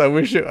that was. I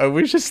wish that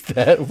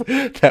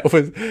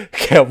was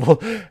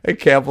a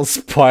camel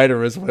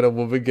spider is when a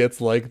woman gets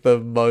like the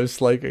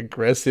most like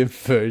aggressive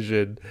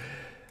version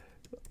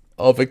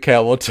of a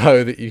camel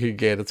toe that you can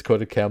get. It's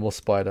called a camel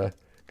spider.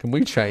 Can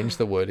we change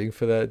the wording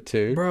for that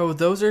too? Bro,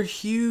 those are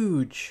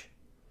huge.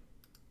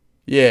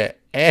 Yeah,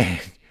 and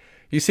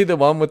you see the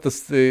one with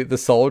the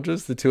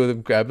soldiers, the two of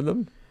them grabbing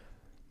them?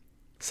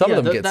 Some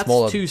of them get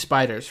smaller. That's two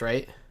spiders,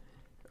 right?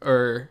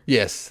 Or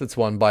yes, it's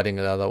one biting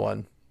another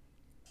one.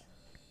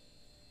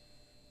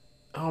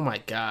 Oh my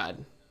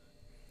god.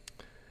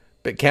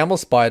 But camel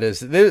spiders,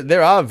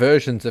 there are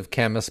versions of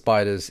camel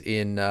spiders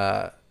in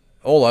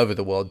all over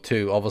the world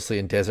too, obviously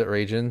in desert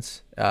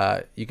regions.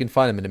 You can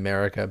find them in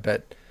America,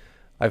 but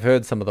I've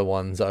heard some of the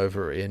ones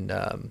over in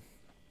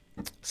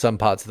some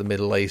parts of the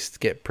Middle East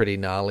get pretty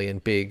gnarly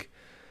and big.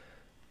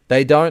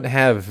 They don't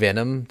have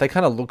venom. They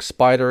kind of look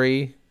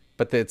spidery,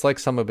 but it's like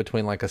somewhere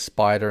between like a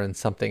spider and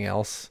something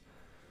else.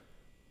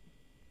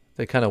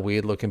 They're kind of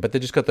weird looking, but they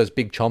just got those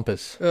big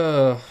chompers.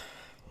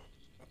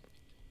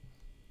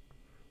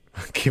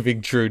 Giving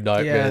Drew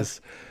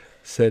nightmares. Yeah.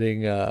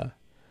 Setting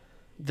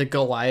the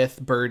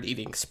Goliath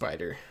bird-eating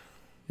spider.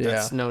 Yeah.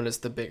 That's known as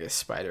the biggest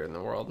spider in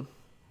the world.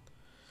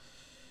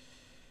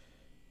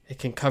 It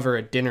can cover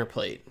a dinner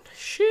plate.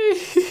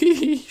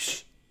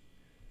 Sheesh.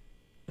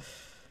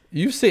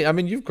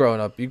 You grew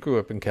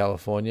up in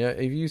California.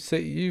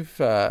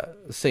 You've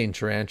seen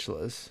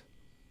tarantulas.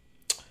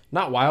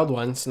 Not wild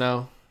ones,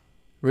 no.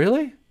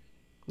 Really?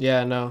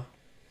 Yeah, no.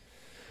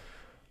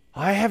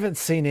 I haven't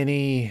seen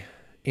any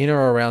in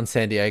or around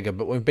San Diego,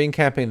 but we've been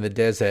camping in the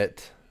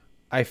desert.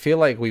 I feel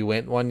like we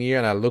went one year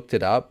and I looked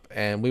it up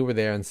and we were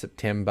there in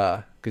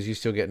September because you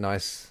still get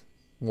nice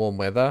warm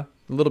weather.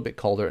 A little bit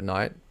colder at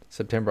night,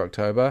 September,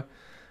 October.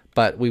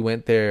 But we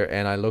went there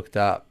and I looked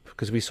up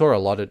because we saw a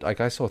lot of,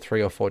 like I saw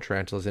 3 or 4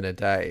 tarantulas in a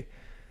day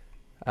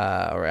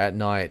or at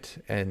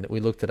night. And we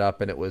looked it up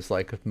and it was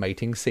like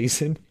mating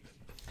season.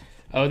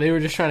 Oh, they were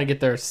just trying to get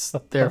their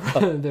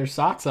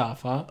socks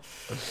off, huh?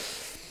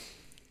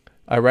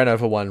 I ran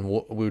over one.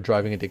 We were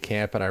driving into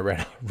camp, and I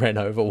ran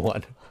over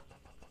one.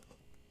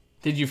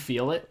 Did you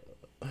feel it?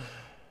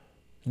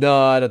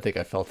 No, I don't think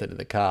I felt it in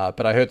the car,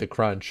 but I heard the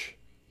crunch.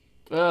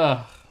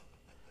 Ugh.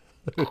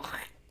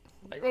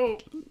 Like, oh.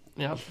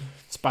 Yep.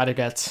 Spider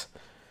guts.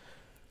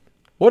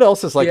 What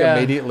else is like Yeah.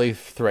 immediately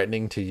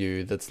threatening to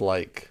you that's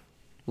like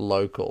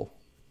local?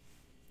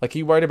 Like, are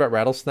you worried about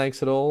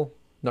rattlesnakes at all?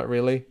 Not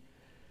really.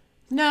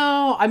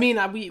 No, I mean,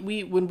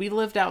 we when we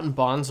lived out in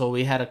Bonsall,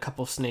 we had a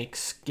couple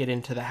snakes get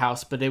into the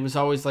house, but it was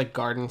always like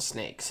garden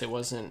snakes. It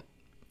wasn't.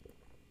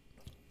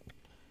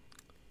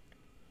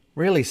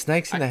 Really,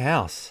 snakes in the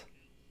house?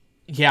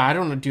 Yeah, I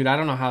don't know, dude. I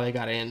don't know how they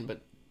got in,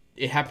 but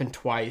it happened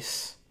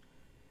twice.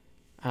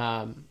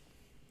 And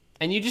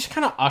you just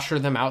kind of usher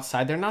them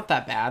outside. They're not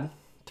that bad,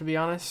 to be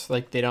honest.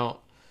 Like, they don't.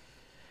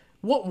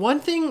 One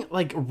thing,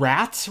 like,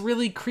 rats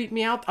really creep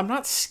me out. I'm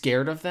not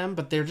scared of them,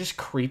 but they're just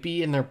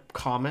creepy and they're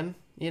common,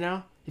 you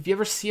know? If you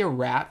ever see a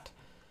rat,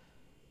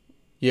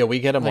 Yeah, we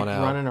get them like, on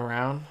our. running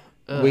around.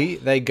 Ugh.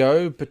 They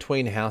go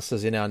between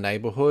houses in our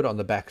neighborhood on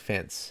the back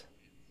fence.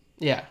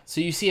 Yeah, so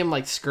you see them,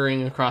 like,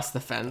 scurrying across the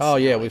fence. Oh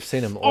and yeah, you're like, we've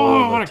seen them all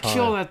oh, I the want to time.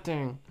 kill that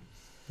thing.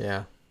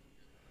 Yeah.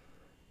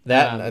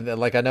 That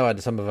like I know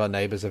some of our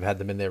neighbors have had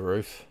them in their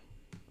roof.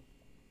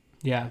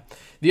 Yeah.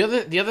 The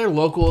other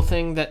local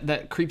thing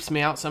that creeps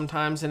me out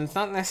sometimes, and it's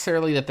not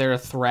necessarily that they're a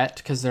threat,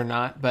 because they're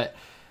not, but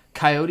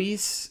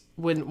coyotes,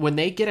 when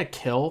they get a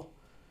kill,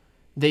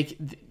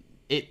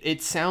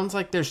 it sounds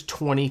like there's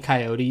 20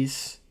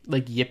 coyotes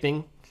like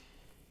yipping,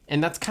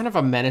 and that's kind of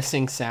a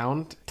menacing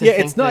sound. Yeah,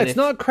 it's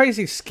not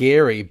crazy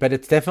scary, but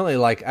it's definitely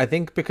like, I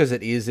think because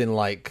it is in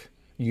like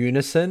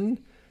unison,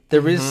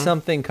 there is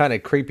something kind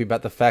of creepy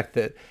about the fact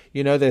that,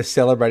 you know, they're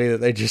celebrating that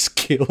they just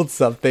killed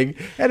something,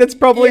 and it's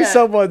probably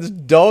someone's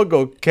dog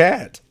or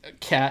cat.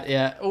 Cat,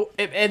 yeah. Oh,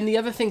 and the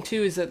other thing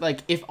too is that,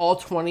 like, if all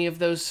 20 of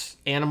those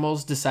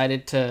animals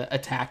decided to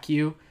attack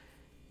you,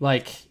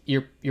 like,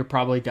 you're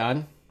probably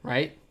done,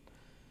 right?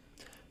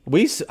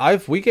 We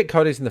get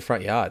coyotes in the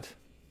front yard.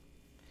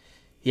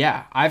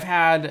 Yeah, I've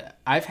had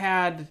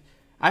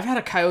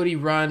a coyote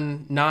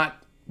run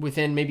not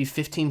within maybe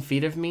 15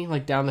 feet of me,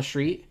 like down the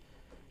street,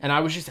 and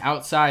I was just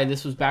outside.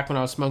 This was back when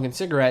I was smoking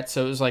cigarettes,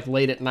 so it was like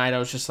late at night. I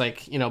was just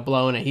like, you know,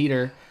 blowing a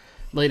heater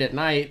late at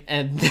night,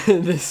 and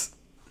this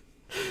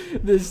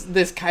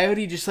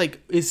coyote just like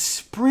is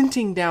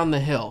sprinting down the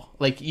hill.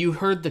 Like, you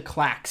heard the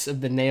clacks of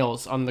the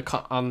nails on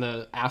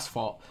the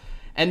asphalt,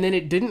 and then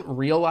it didn't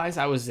realize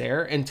I was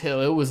there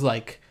until it was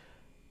like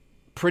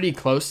pretty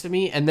close to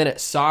me, and then it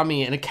saw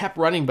me and it kept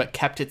running but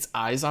kept its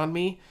eyes on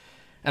me,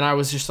 and I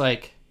was just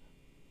like,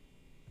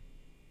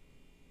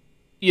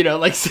 you know,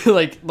 like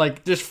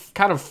like just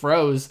kind of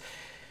froze.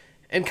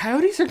 And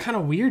coyotes are kind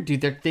of weird,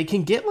 dude. They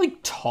can get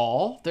like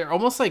tall. They're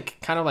almost like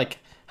kind of like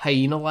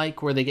hyena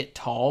like, where they get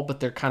tall but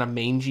they're kind of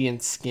mangy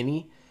and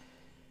skinny.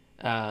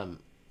 But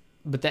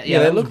that They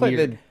was look like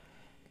weird.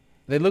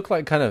 they look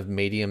like kind of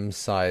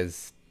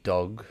medium-sized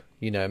dog,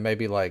 you know,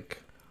 maybe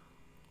like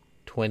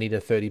 20 to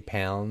 30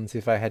 pounds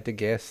if I had to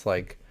guess.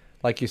 Like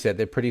you said,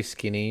 they're pretty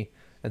skinny,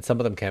 and some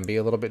of them can be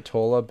a little bit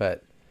taller,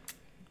 but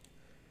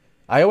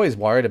I always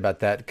worried about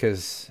that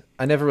because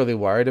I never really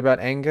worried about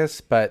Angus,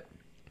 but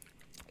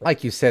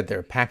like you said,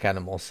 they're a pack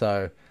animal,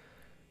 so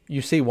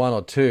you see one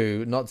or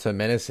two, not so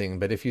menacing,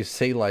 but if you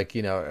see, like,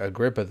 you know, a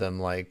group of them,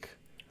 like,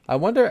 I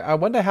wonder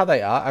how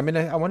they are. I mean,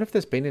 I wonder if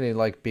there's been any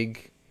like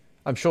big,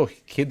 I'm sure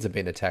kids have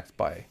been attacked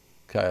by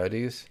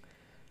coyotes.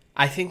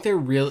 I think they're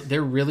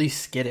really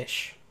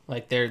skittish.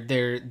 Like,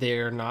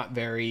 they're not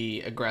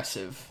very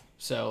aggressive.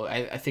 So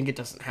I think it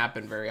doesn't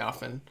happen very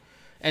often.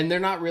 And they're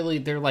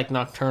like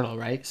nocturnal,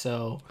 right?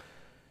 So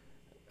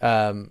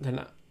they're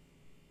not.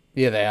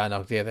 Yeah, they are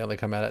nocturnal. Yeah, they only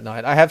come out at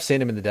night. I have seen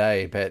them in the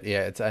day, but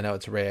yeah, I know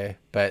it's rare.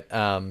 But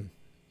our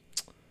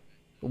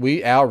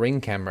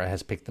Ring camera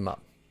has picked them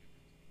up.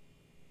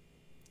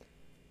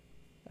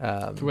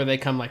 To where they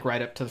come like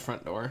right up to the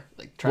front door.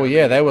 Like, Well,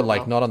 yeah, they were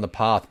like not on the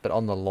path, but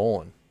on the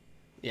lawn.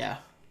 Yeah.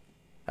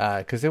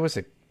 Because there was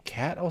a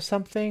cat or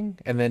something,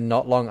 and then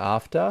not long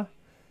after,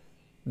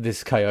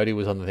 this coyote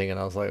was on the thing, and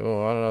I was like,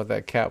 oh, I don't know if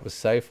that cat was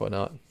safe or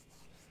not.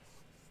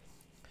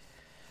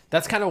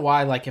 That's kind of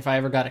why, like, if I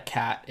ever got a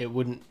cat,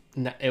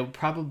 it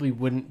probably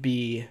wouldn't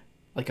be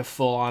like a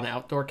full-on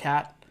outdoor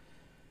cat.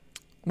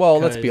 Well,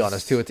 let's be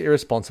honest too. It's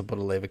irresponsible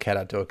to leave a cat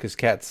outdoor because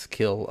cats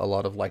kill a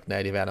lot of like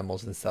native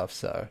animals and stuff.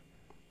 So,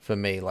 for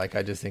me, like,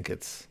 I just think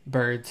it's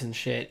birds and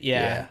shit.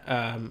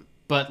 Yeah.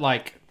 But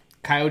like,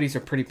 coyotes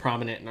are pretty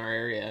prominent in our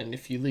area, and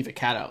if you leave a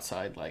cat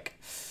outside, like,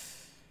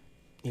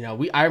 you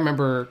know, I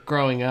remember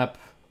growing up.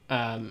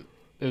 It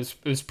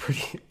was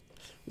pretty.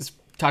 Let's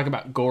talk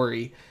about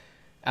gory.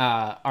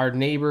 Our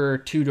neighbor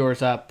 2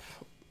 doors up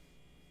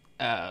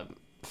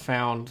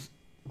found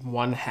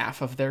one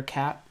half of their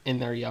cat in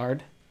their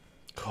yard.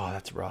 oh,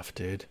 that's rough,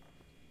 dude.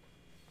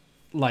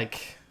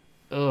 Like,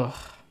 ugh,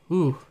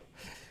 ooh.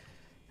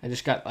 I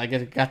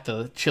got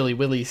the chilly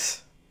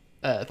willies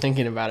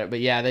thinking about it. But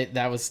yeah,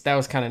 that was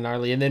kind of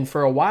gnarly. And then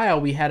for a while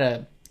we had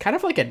a kind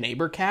of like a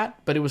neighbor cat,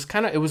 but it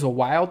was a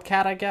wild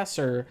cat, I guess,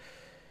 or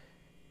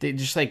they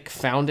just like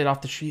found it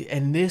off the street.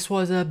 And this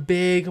was a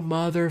big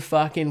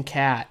motherfucking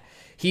cat.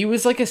 He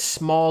was like a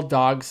small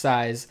dog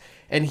size,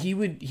 and he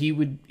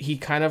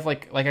kind of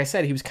like I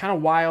said, he was kind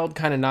of wild,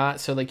 kind of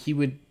not. So like he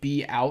would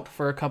be out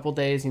for a couple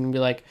days and be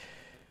like,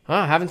 oh,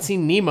 I haven't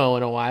seen Nemo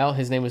in a while.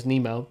 His name was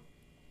Nemo.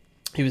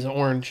 He was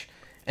orange.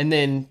 And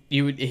then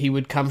he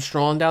would come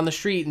strolling down the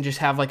street and just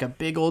have like a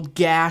big old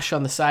gash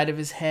on the side of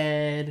his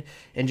head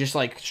and just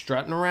like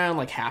strutting around,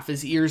 like half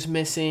his ears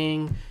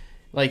missing.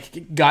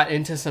 Like got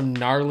into some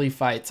gnarly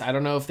fights. I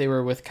don't know if they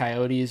were with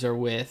coyotes or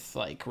with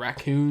like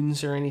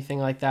raccoons or anything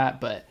like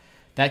that, but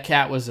that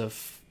cat was a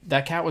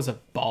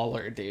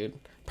baller, dude.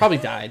 Probably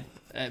died.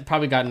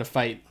 Probably got in a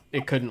fight.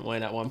 It couldn't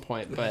win at one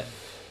point, but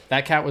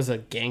that cat was a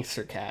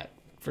gangster cat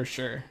for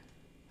sure.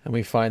 And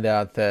we find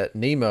out that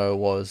Nemo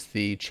was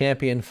the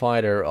champion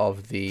fighter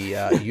of the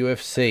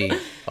UFC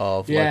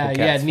of local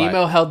cats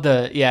Nemo fight.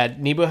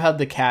 Nemo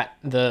held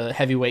the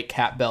heavyweight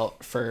cat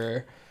belt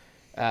for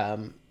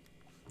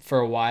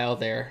a while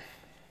there.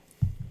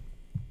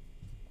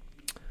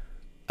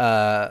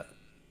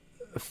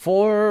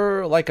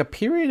 For like a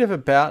period of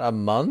about a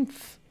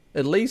month,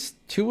 at least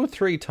 2 or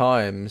 3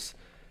 times,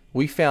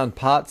 we found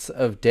parts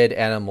of dead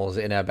animals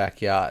in our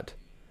backyard.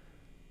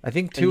 I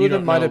think two of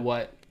them might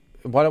have.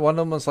 One of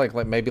them was like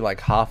maybe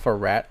like half a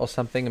rat or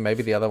something, and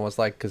maybe the other one was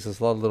like, because there's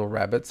a lot of little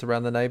rabbits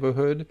around the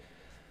neighborhood.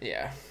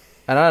 Yeah.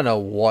 And I don't know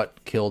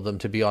what killed them,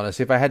 to be honest.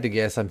 If I had to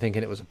guess, I'm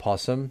thinking it was a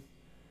possum,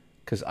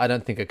 because I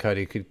don't think a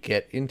coyote could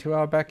get into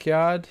our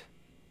backyard.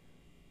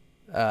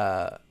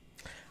 I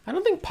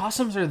don't think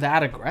possums are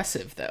that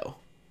aggressive, though.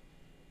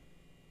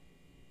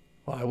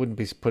 Well, I wouldn't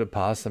put it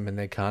past them, and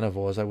they're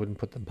carnivores. I wouldn't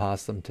put them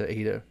past them to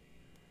eat a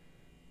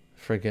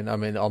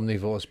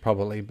omnivores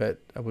probably, but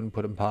I wouldn't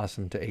put them past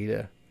them to eat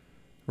a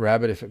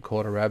rabbit if it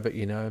caught a rabbit,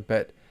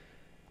 But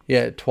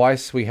yeah,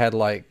 twice we had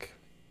like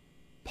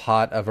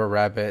part of a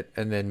rabbit,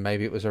 and then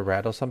maybe it was a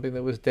rat or something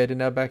that was dead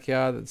in our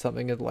backyard, that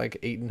something had like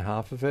eaten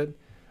half of it.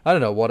 I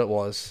don't know what it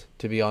was,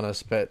 to be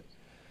honest, but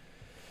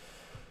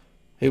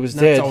it was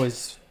dead.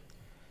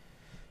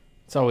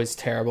 It's always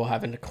terrible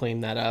having to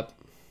clean that up.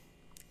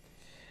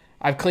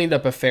 I've cleaned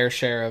up a fair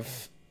share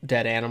of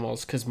dead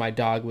animals because my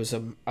dog was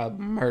a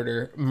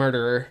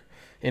murderer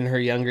in her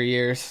younger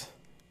years.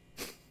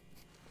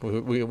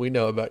 We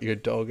know about your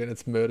dog and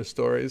its murder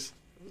stories.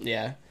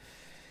 Yeah.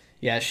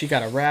 Yeah, she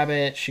got a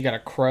rabbit. She got a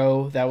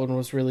crow. That one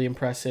was really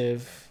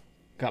impressive.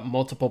 Got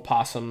multiple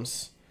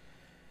possums.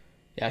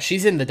 Yeah,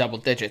 she's in the double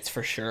digits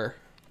for sure.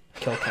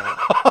 Kill count.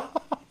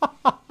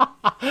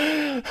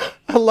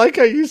 I like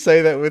how you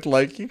say that with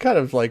like, you kind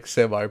of like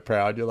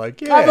semi-proud. You're like,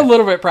 yeah. I'm a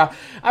little bit proud.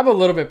 I'm a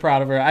little bit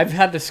proud of her. I've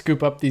had to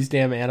scoop up these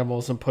damn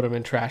animals and put them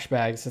in trash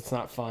bags. It's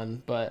not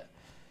fun, but...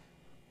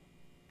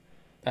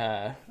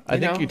 I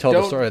think you told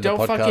the story on the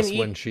podcast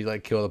when she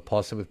like killed a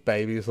possum with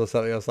babies or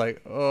something. I was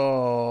like,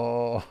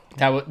 oh,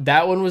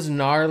 that one was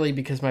gnarly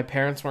because my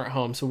parents weren't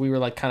home, so we were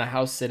like kind of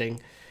house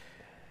sitting.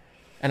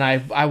 And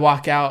I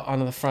walk out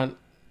onto the front,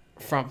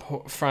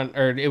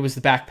 or it was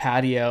the back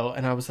patio,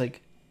 and I was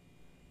like,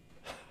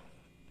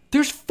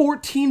 "There's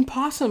 14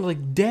 possums,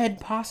 like dead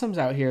possums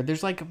out here.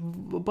 There's like a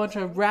bunch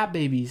of rat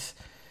babies.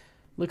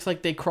 Looks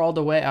like they crawled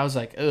away." I was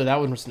like, "Oh,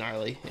 that one was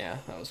gnarly. Yeah,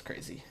 that was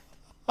crazy."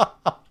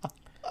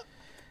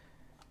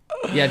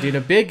 Yeah, dude,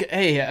 a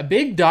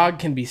big dog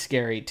can be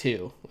scary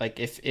too. Like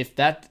if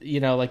that,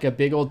 like a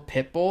big old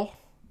pit bull.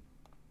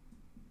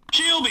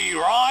 She'll be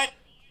right.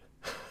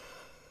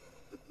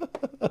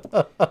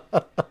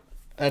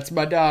 That's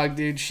my dog,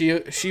 dude.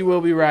 She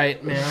will be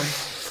right, man.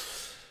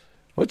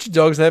 What's your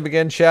dog's name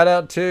again? Shout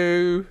out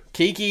to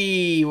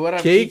Kiki. What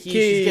up, Kiki?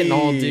 She's getting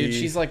old, dude.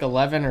 She's like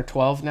 11 or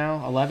 12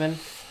 now. 11.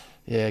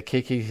 Yeah,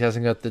 Kiki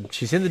hasn't got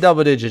she's in the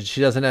double digits. She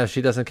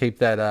doesn't keep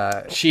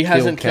that she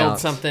hasn't killed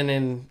something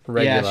in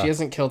regular. Yeah, she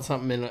hasn't killed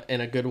something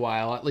in a good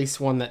while. At least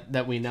one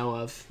that we know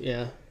of.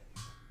 Yeah.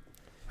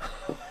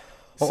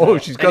 So,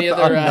 she's got the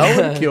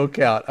unknown kill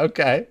count.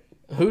 Okay.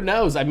 Who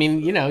knows? I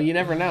mean, you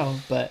never know,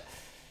 but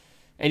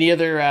any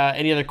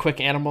other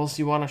quick animals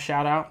you want to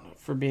shout out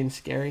for being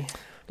scary?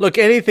 Look,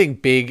 anything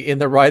big in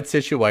the right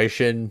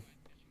situation,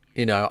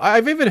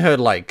 I've even heard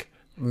like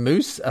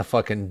moose are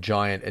fucking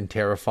giant and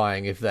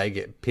terrifying if they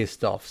get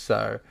pissed off.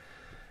 So,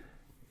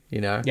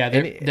 yeah,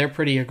 they're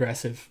pretty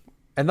aggressive.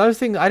 And those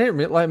things I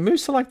didn't like.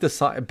 Moose are like the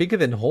size bigger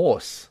than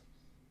horse.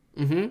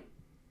 Mm-hmm.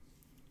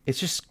 It's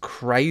just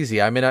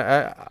crazy. I mean,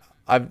 I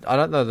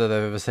don't know that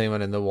I've ever seen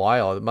one in the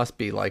wild. It must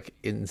be like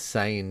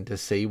insane to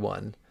see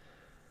one.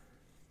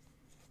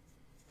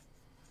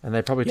 And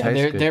they probably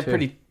taste good. They're too.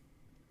 pretty.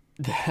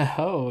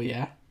 Oh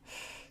yeah,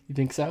 you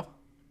think so?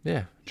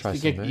 Yeah, try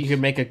some moose. You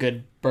could make a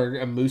good burger,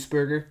 a moose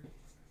burger.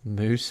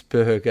 Moose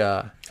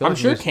burger. I'm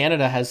sure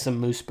Canada has some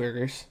moose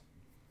burgers.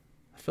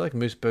 I feel like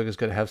moose burger's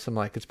got to have some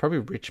like, it's probably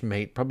rich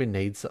meat. Probably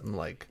needs something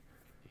like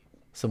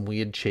some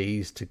weird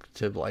cheese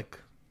to like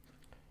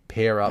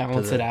pair up.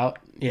 Balance it out.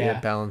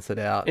 Yeah, balance it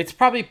out. It's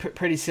probably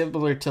pretty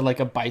similar to like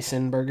a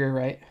bison burger,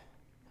 right?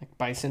 Like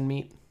bison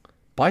meat.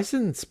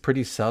 Bison's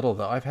pretty subtle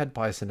though. I've had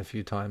bison a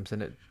few times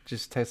and it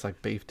just tastes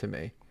like beef to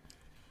me.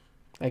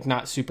 Like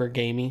not super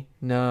gamey.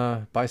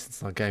 No,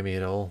 bison's not gamey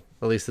at all.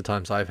 At least the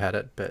times I've had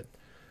it, but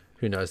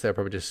who knows? They're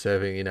probably just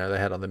serving. They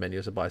had on the menu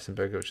as a bison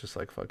burger. It was just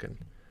like fucking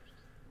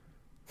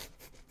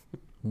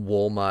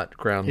Walmart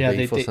ground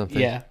beef or something.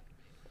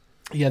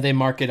 Yeah, they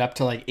mark it up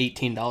to like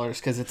 $18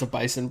 because it's a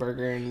bison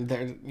burger,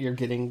 and you're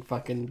getting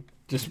fucking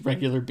just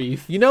regular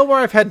beef. You know where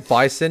I've had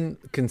bison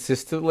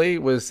consistently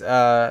was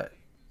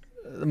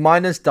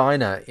Miner's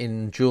Diner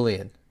in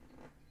Julian.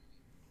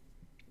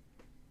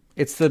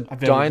 It's the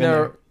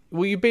diner.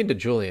 Well, you've been to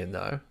Julian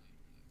though.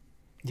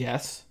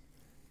 Yes.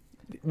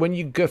 When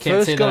you go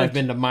Can't say that I've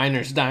been to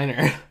Miner's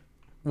Diner.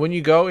 When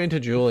you go into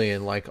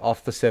Julian, like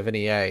off the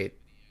 78,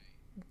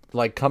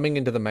 like coming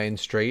into the main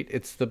street,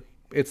 it's the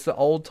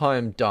old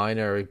time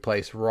diner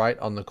place right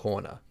on the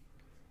corner.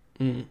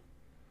 Mm.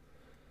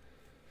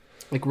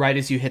 Like right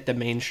as you hit the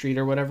main street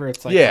or whatever,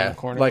 it's like on the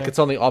corner. Like there. It's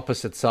on the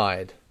opposite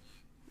side.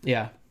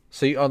 Yeah.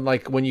 So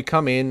when you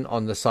come in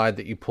on the side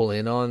that you pull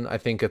in on, I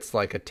think it's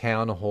like a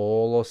town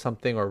hall or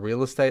something, or a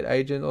real estate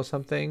agent or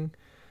something.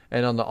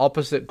 And on the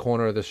opposite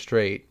corner of the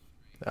street,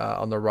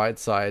 on the right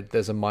side,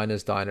 there's a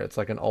Miner's Diner. It's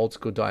like an old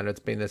school diner.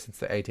 It's been there since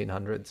the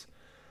 1800s.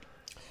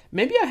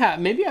 Maybe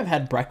I've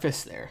had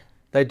breakfast there.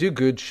 They do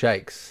good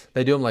shakes.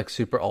 They do them like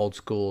super old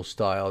school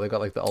style. They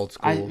got like the old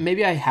school.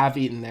 Maybe I have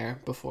eaten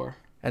there before.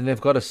 And they've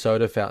got a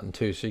soda fountain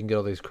too, so you can get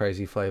all these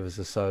crazy flavors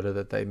of soda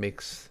that they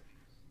mix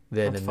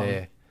then and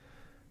there.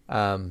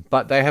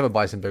 But they have a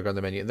bison burger on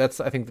the menu. That's,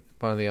 I think,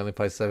 one of the only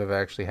places I've ever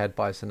actually had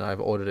bison.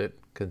 I've ordered it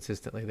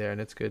consistently there,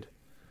 and it's good.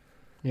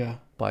 Yeah.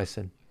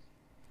 Bison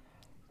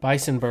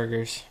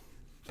burgers.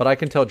 But I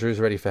can tell Drew's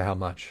ready for how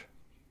much.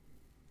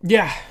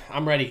 Yeah,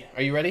 I'm ready.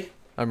 Are you ready?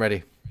 I'm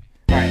ready.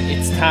 All right,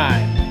 it's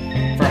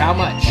time for How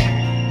Much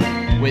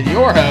with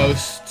your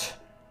host,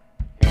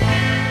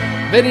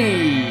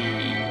 Vinny.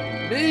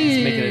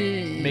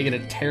 He's making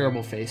a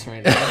terrible face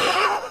right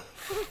now.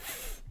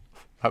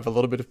 I'm a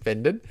little bit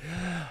offended.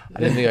 I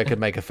didn't think I could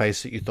make a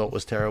face that you thought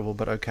was terrible,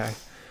 but okay.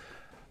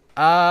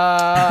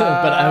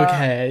 But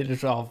okay,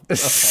 just all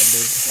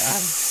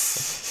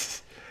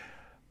offended.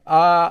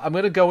 I'm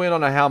going to go in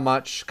on a how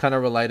much kind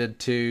of related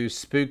to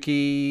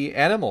spooky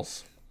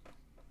animals.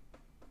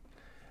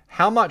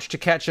 How much to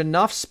catch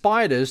enough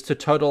spiders to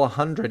total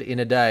 100 in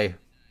a day?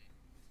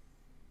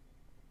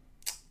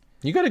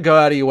 You got to go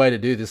out of your way to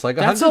do this. Like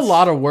that's a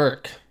lot of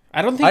work.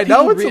 I don't think I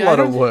know it's a lot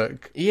of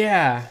work.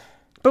 Yeah.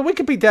 But we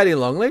could be daddy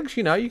long legs,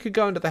 you could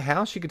go into the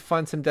house, you could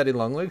find some daddy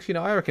long legs.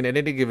 I reckon at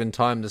any given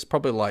time there's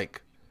probably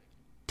like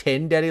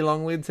 10 daddy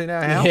long legs in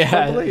our house,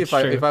 probably,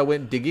 if I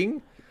went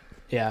digging.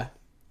 Yeah.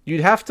 You'd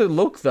have to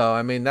look though.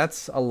 I mean,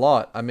 that's a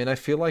lot. I mean, I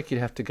feel like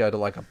you'd have to go to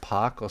like a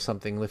park or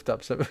something, lift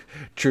up some.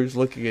 Drew's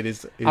looking at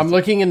his I'm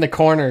looking in the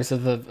corners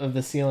of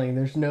the ceiling.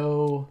 There's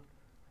no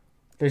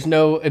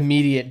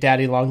immediate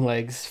daddy long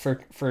legs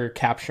for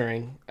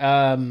capturing.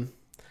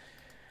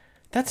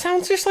 That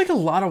sounds just like a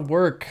lot of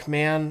work,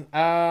 man.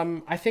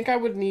 I think I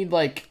would need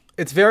like...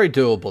 It's very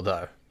doable,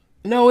 though.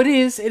 No, it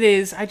is. It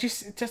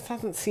just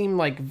doesn't seem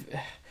like...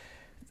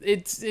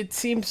 It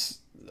seems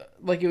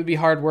like it would be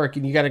hard work,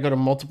 and you got to go to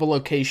multiple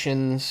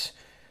locations,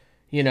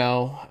 Dude,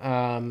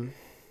 I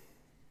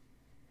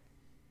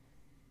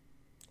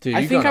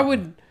think I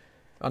would...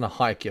 On a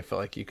hike, you feel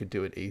like you could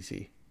do it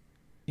easy.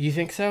 You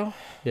think so?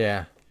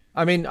 Yeah.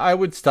 I mean, I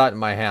would start in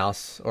my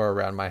house or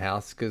around my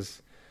house,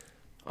 because...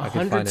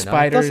 100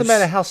 spiders. It doesn't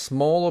matter how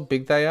small or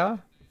big they are.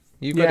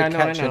 You've got to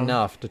catch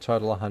enough to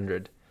total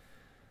 100.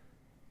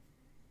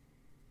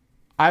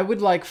 I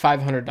would like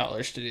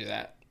 $500 to do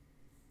that.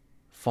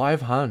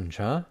 500,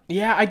 huh?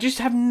 Yeah, I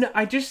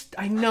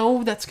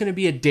know that's going to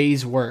be a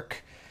day's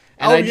work.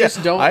 And I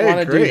just don't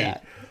want to do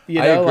that.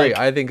 I agree.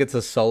 I think it's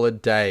a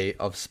solid day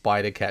of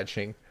spider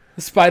catching.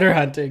 Spider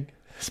hunting.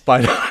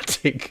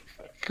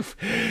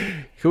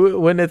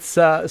 When it's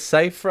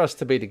safe for us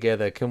to be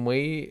together, can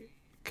we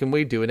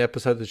do an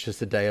episode that's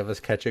just a day of us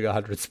catching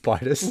 100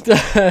 spiders?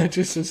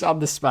 just on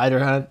the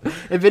spider hunt.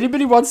 If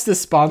anybody wants to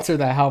sponsor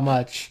that, how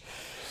much?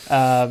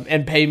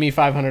 And pay me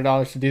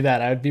 $500 to do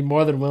that, I would be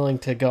more than willing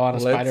to go on a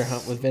spider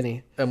hunt with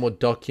Vinny. And we'll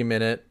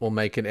document it. We'll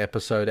make an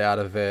episode out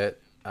of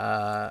it.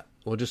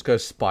 We'll just go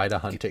spider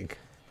hunting.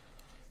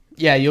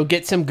 Yeah, you'll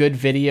get some good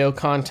video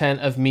content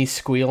of me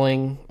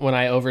squealing when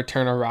I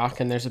overturn a rock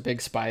and there's a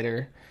big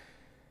spider.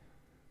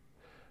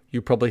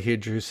 You probably hear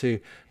Drew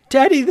say,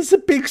 "Daddy, there's a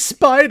big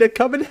spider.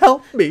 Come and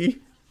help me."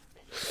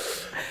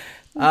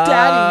 Daddy, you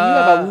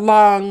have a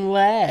long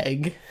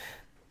leg.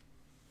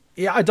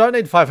 Yeah, I don't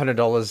need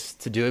 $500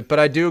 to do it, but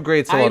I do agree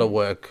it's a lot of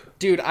work.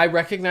 Dude, I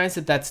recognize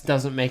that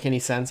doesn't make any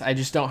sense. I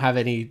just don't have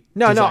any.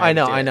 No, I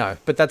know.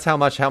 But that's how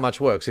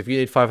much works. If you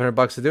need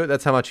 $500 to do it,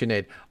 that's how much you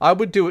need. I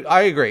would do it.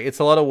 I agree. It's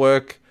a lot of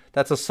work.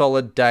 That's a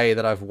solid day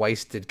that I've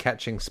wasted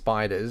catching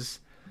spiders.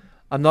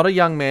 I'm not a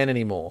young man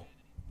anymore.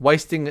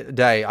 Wasting a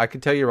day, I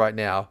can tell you right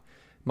now,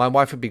 my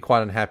wife would be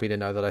quite unhappy to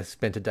know that I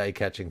spent a day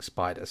catching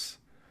spiders.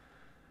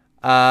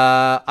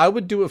 I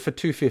would do it for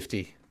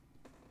 $250.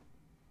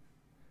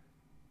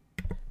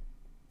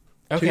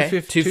 Okay,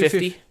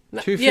 $250.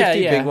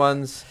 $250 big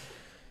ones.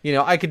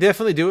 I could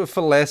definitely do it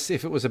for less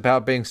if it was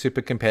about being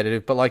super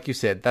competitive. But like you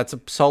said, that's a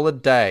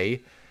solid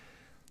day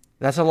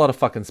That's a lot of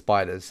fucking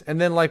spiders.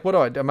 And then, like,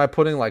 am I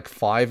putting like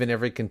 5 in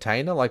every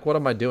container? Like, what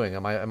am I doing?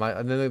 And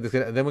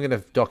then we're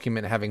gonna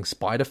document having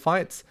spider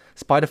fights.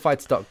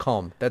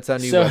 Spiderfights.com. That's our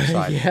new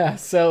website. Yeah.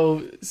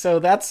 So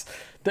that's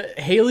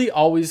Haley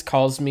always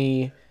calls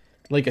me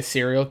like a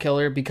serial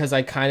killer because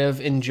I kind of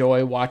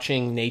enjoy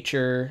watching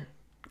nature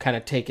kind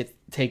of take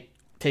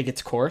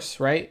its course,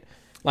 right?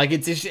 Like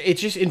it's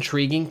just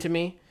intriguing to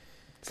me.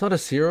 It's not a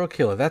serial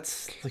killer.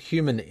 That's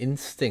human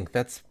instinct.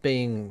 That's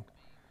being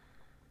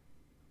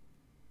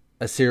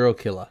a serial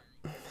killer.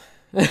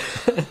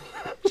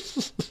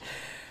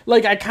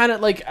 Like I kind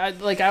of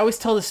I always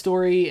tell the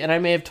story, and I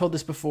may have told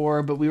this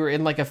before, but we were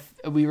in a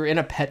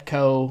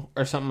Petco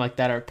or something like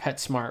that, or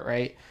PetSmart,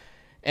 right?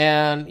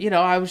 And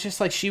I was just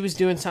like, she was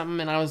doing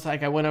something, and I was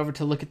like, I went over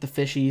to look at the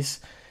fishies,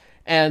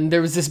 and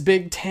there was this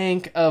big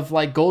tank of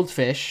like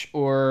goldfish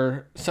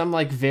or some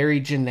like very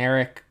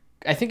generic.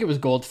 I think it was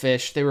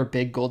goldfish. They were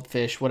big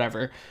goldfish,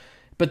 whatever.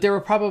 But there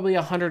were probably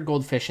 100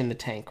 goldfish in the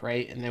tank,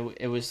 right? And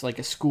it was like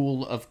a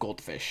school of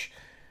goldfish.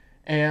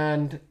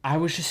 And I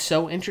was just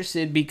so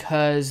interested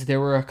because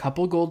there were a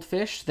couple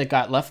goldfish that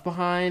got left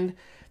behind.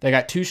 They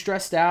got too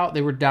stressed out.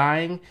 They were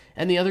dying.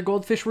 And the other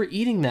goldfish were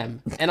eating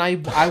them. And I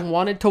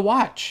wanted to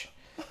watch.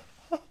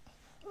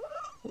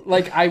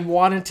 Like, I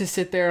wanted to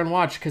sit there and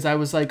watch because I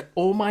was like,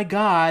 oh my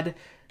God,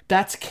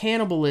 that's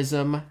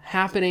cannibalism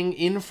happening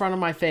in front of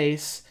my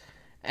face.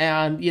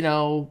 And,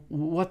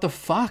 what the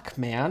fuck,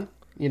 man?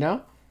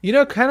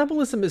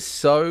 Cannibalism is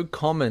so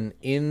common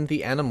in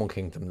the animal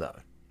kingdom, though.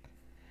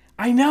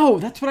 I know.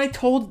 That's what I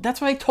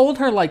told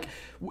her. Like,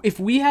 if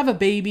we have a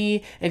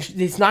baby and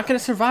it's not going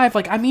to survive,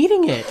 like, I'm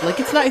eating it. Like,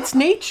 it's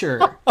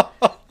nature.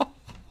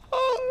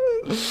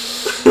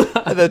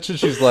 And that's what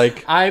she's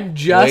like. I'm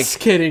just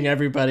kidding,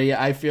 everybody.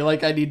 I feel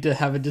like I need to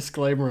have a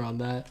disclaimer on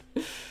that.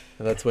 And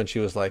that's when she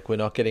was like, we're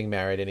not getting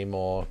married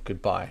anymore.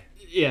 Goodbye.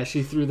 Yeah,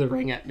 she threw the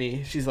ring at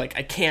me. She's like,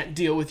 I can't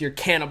deal with your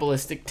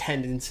cannibalistic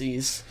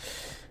tendencies.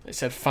 I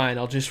said, fine,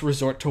 I'll just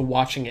resort to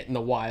watching it in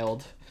the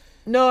wild.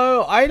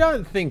 No, I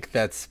don't think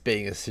that's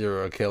being a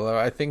serial killer.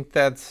 I think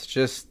that's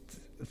just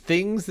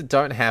things that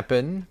don't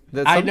happen.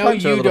 That I know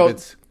you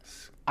don't.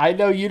 I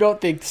know you don't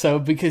think so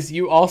because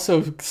you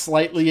also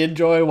slightly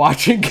enjoy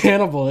watching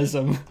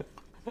cannibalism.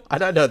 I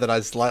don't know that I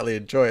slightly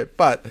enjoy it,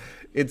 but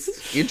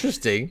it's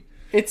interesting.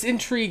 It's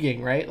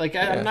intriguing, right? Like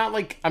I'm not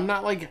like I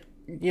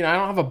don't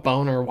have a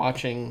boner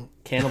watching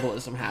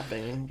cannibalism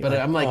happening, but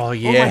I'm like, oh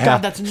my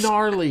God, that's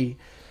gnarly.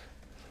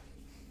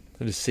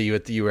 I just see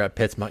you were at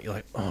PetSmart. You're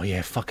like, oh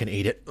yeah, fucking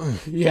eat it.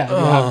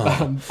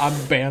 Yeah.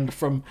 I'm banned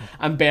from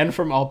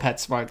all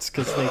PetSmarts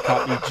because they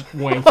caught me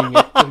wanking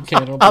at the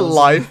cannibalism. A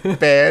life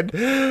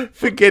ban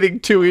for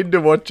getting too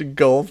into watching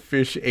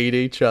goldfish eat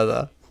each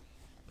other.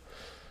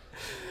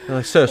 You're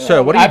like,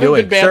 sir, what are you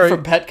doing? I haven't been banned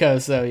from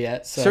Petco's though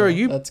yet, so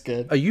sir, that's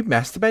good. Are you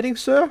masturbating,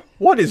 sir?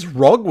 What is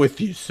wrong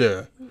with you,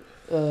 sir?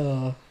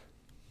 Yeah.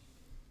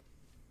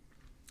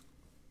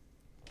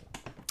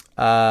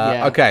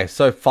 Okay,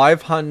 so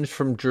 500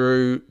 from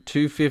Drew,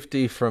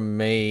 250 from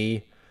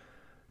me.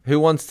 Who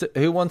wants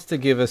to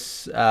give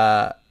us?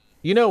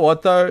 You know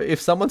what though? If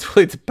someone's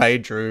willing to pay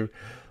Drew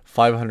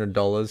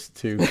 $500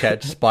 to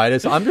catch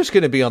spiders, I'm just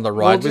going to be on the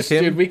ride with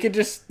him. Dude, we could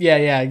just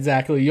yeah,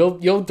 exactly.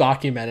 You'll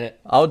document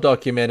it. I'll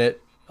document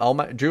it.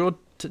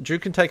 Drew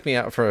can take me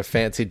out for a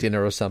fancy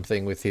dinner or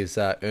something with his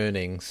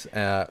earnings.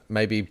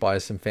 Maybe buy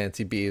some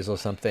fancy beers or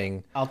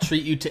something. I'll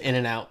treat you to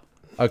In-N-Out.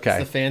 Okay, it's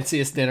the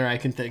fanciest dinner I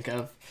can think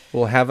of.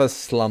 We'll have a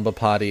slumber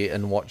party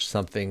and watch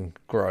something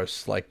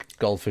gross like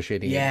goldfish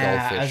eating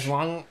a goldfish.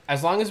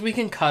 as long as we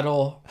can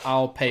cuddle,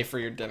 I'll pay for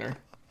your dinner.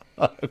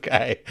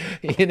 Okay,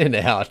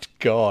 In-N-Out.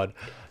 God,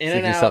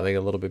 In-N-Out, something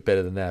a little bit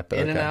better than that. But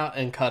In-N-Out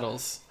and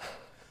cuddles.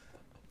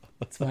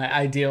 It's my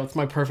ideal. It's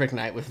my perfect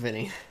night with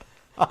Vinny.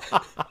 Oh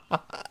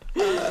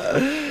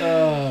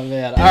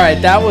man! All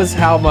right, that was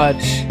How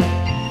Much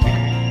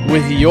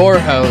with your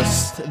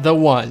host, the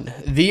one,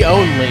 the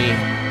only,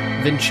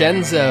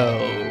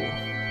 Vincenzo.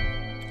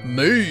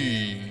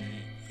 Me.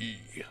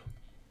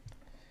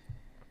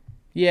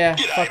 Yeah,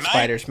 G'day, fuck mate.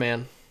 spiders,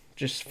 man.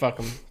 Just fuck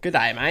them. Good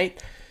day,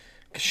 mate.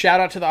 Shout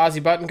out to the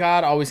Aussie Button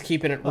God, always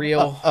keeping it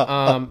real.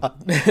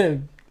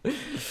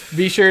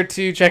 Be sure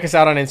to check us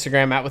out on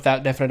Instagram at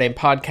Without Definite Aim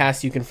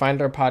Podcast. You can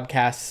find our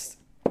podcasts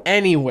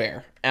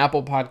anywhere.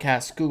 Apple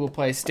Podcasts, Google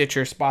Play,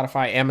 Stitcher,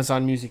 Spotify,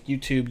 Amazon Music,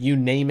 YouTube, you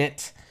name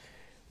it.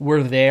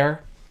 We're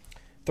there.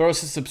 Throw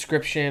us a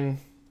subscription,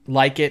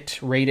 like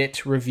it, rate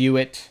it, review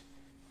it.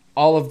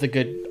 All the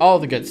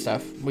good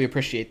stuff. We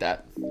appreciate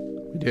that.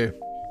 We do.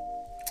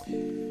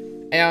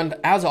 And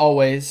as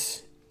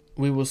always,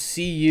 we will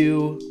see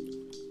you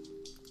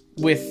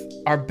with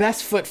our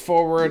best foot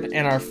forward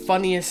and our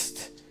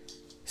funniest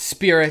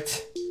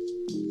spirit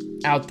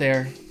out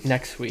there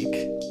next week.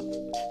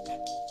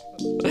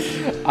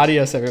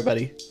 Adios,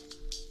 everybody.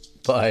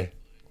 Bye.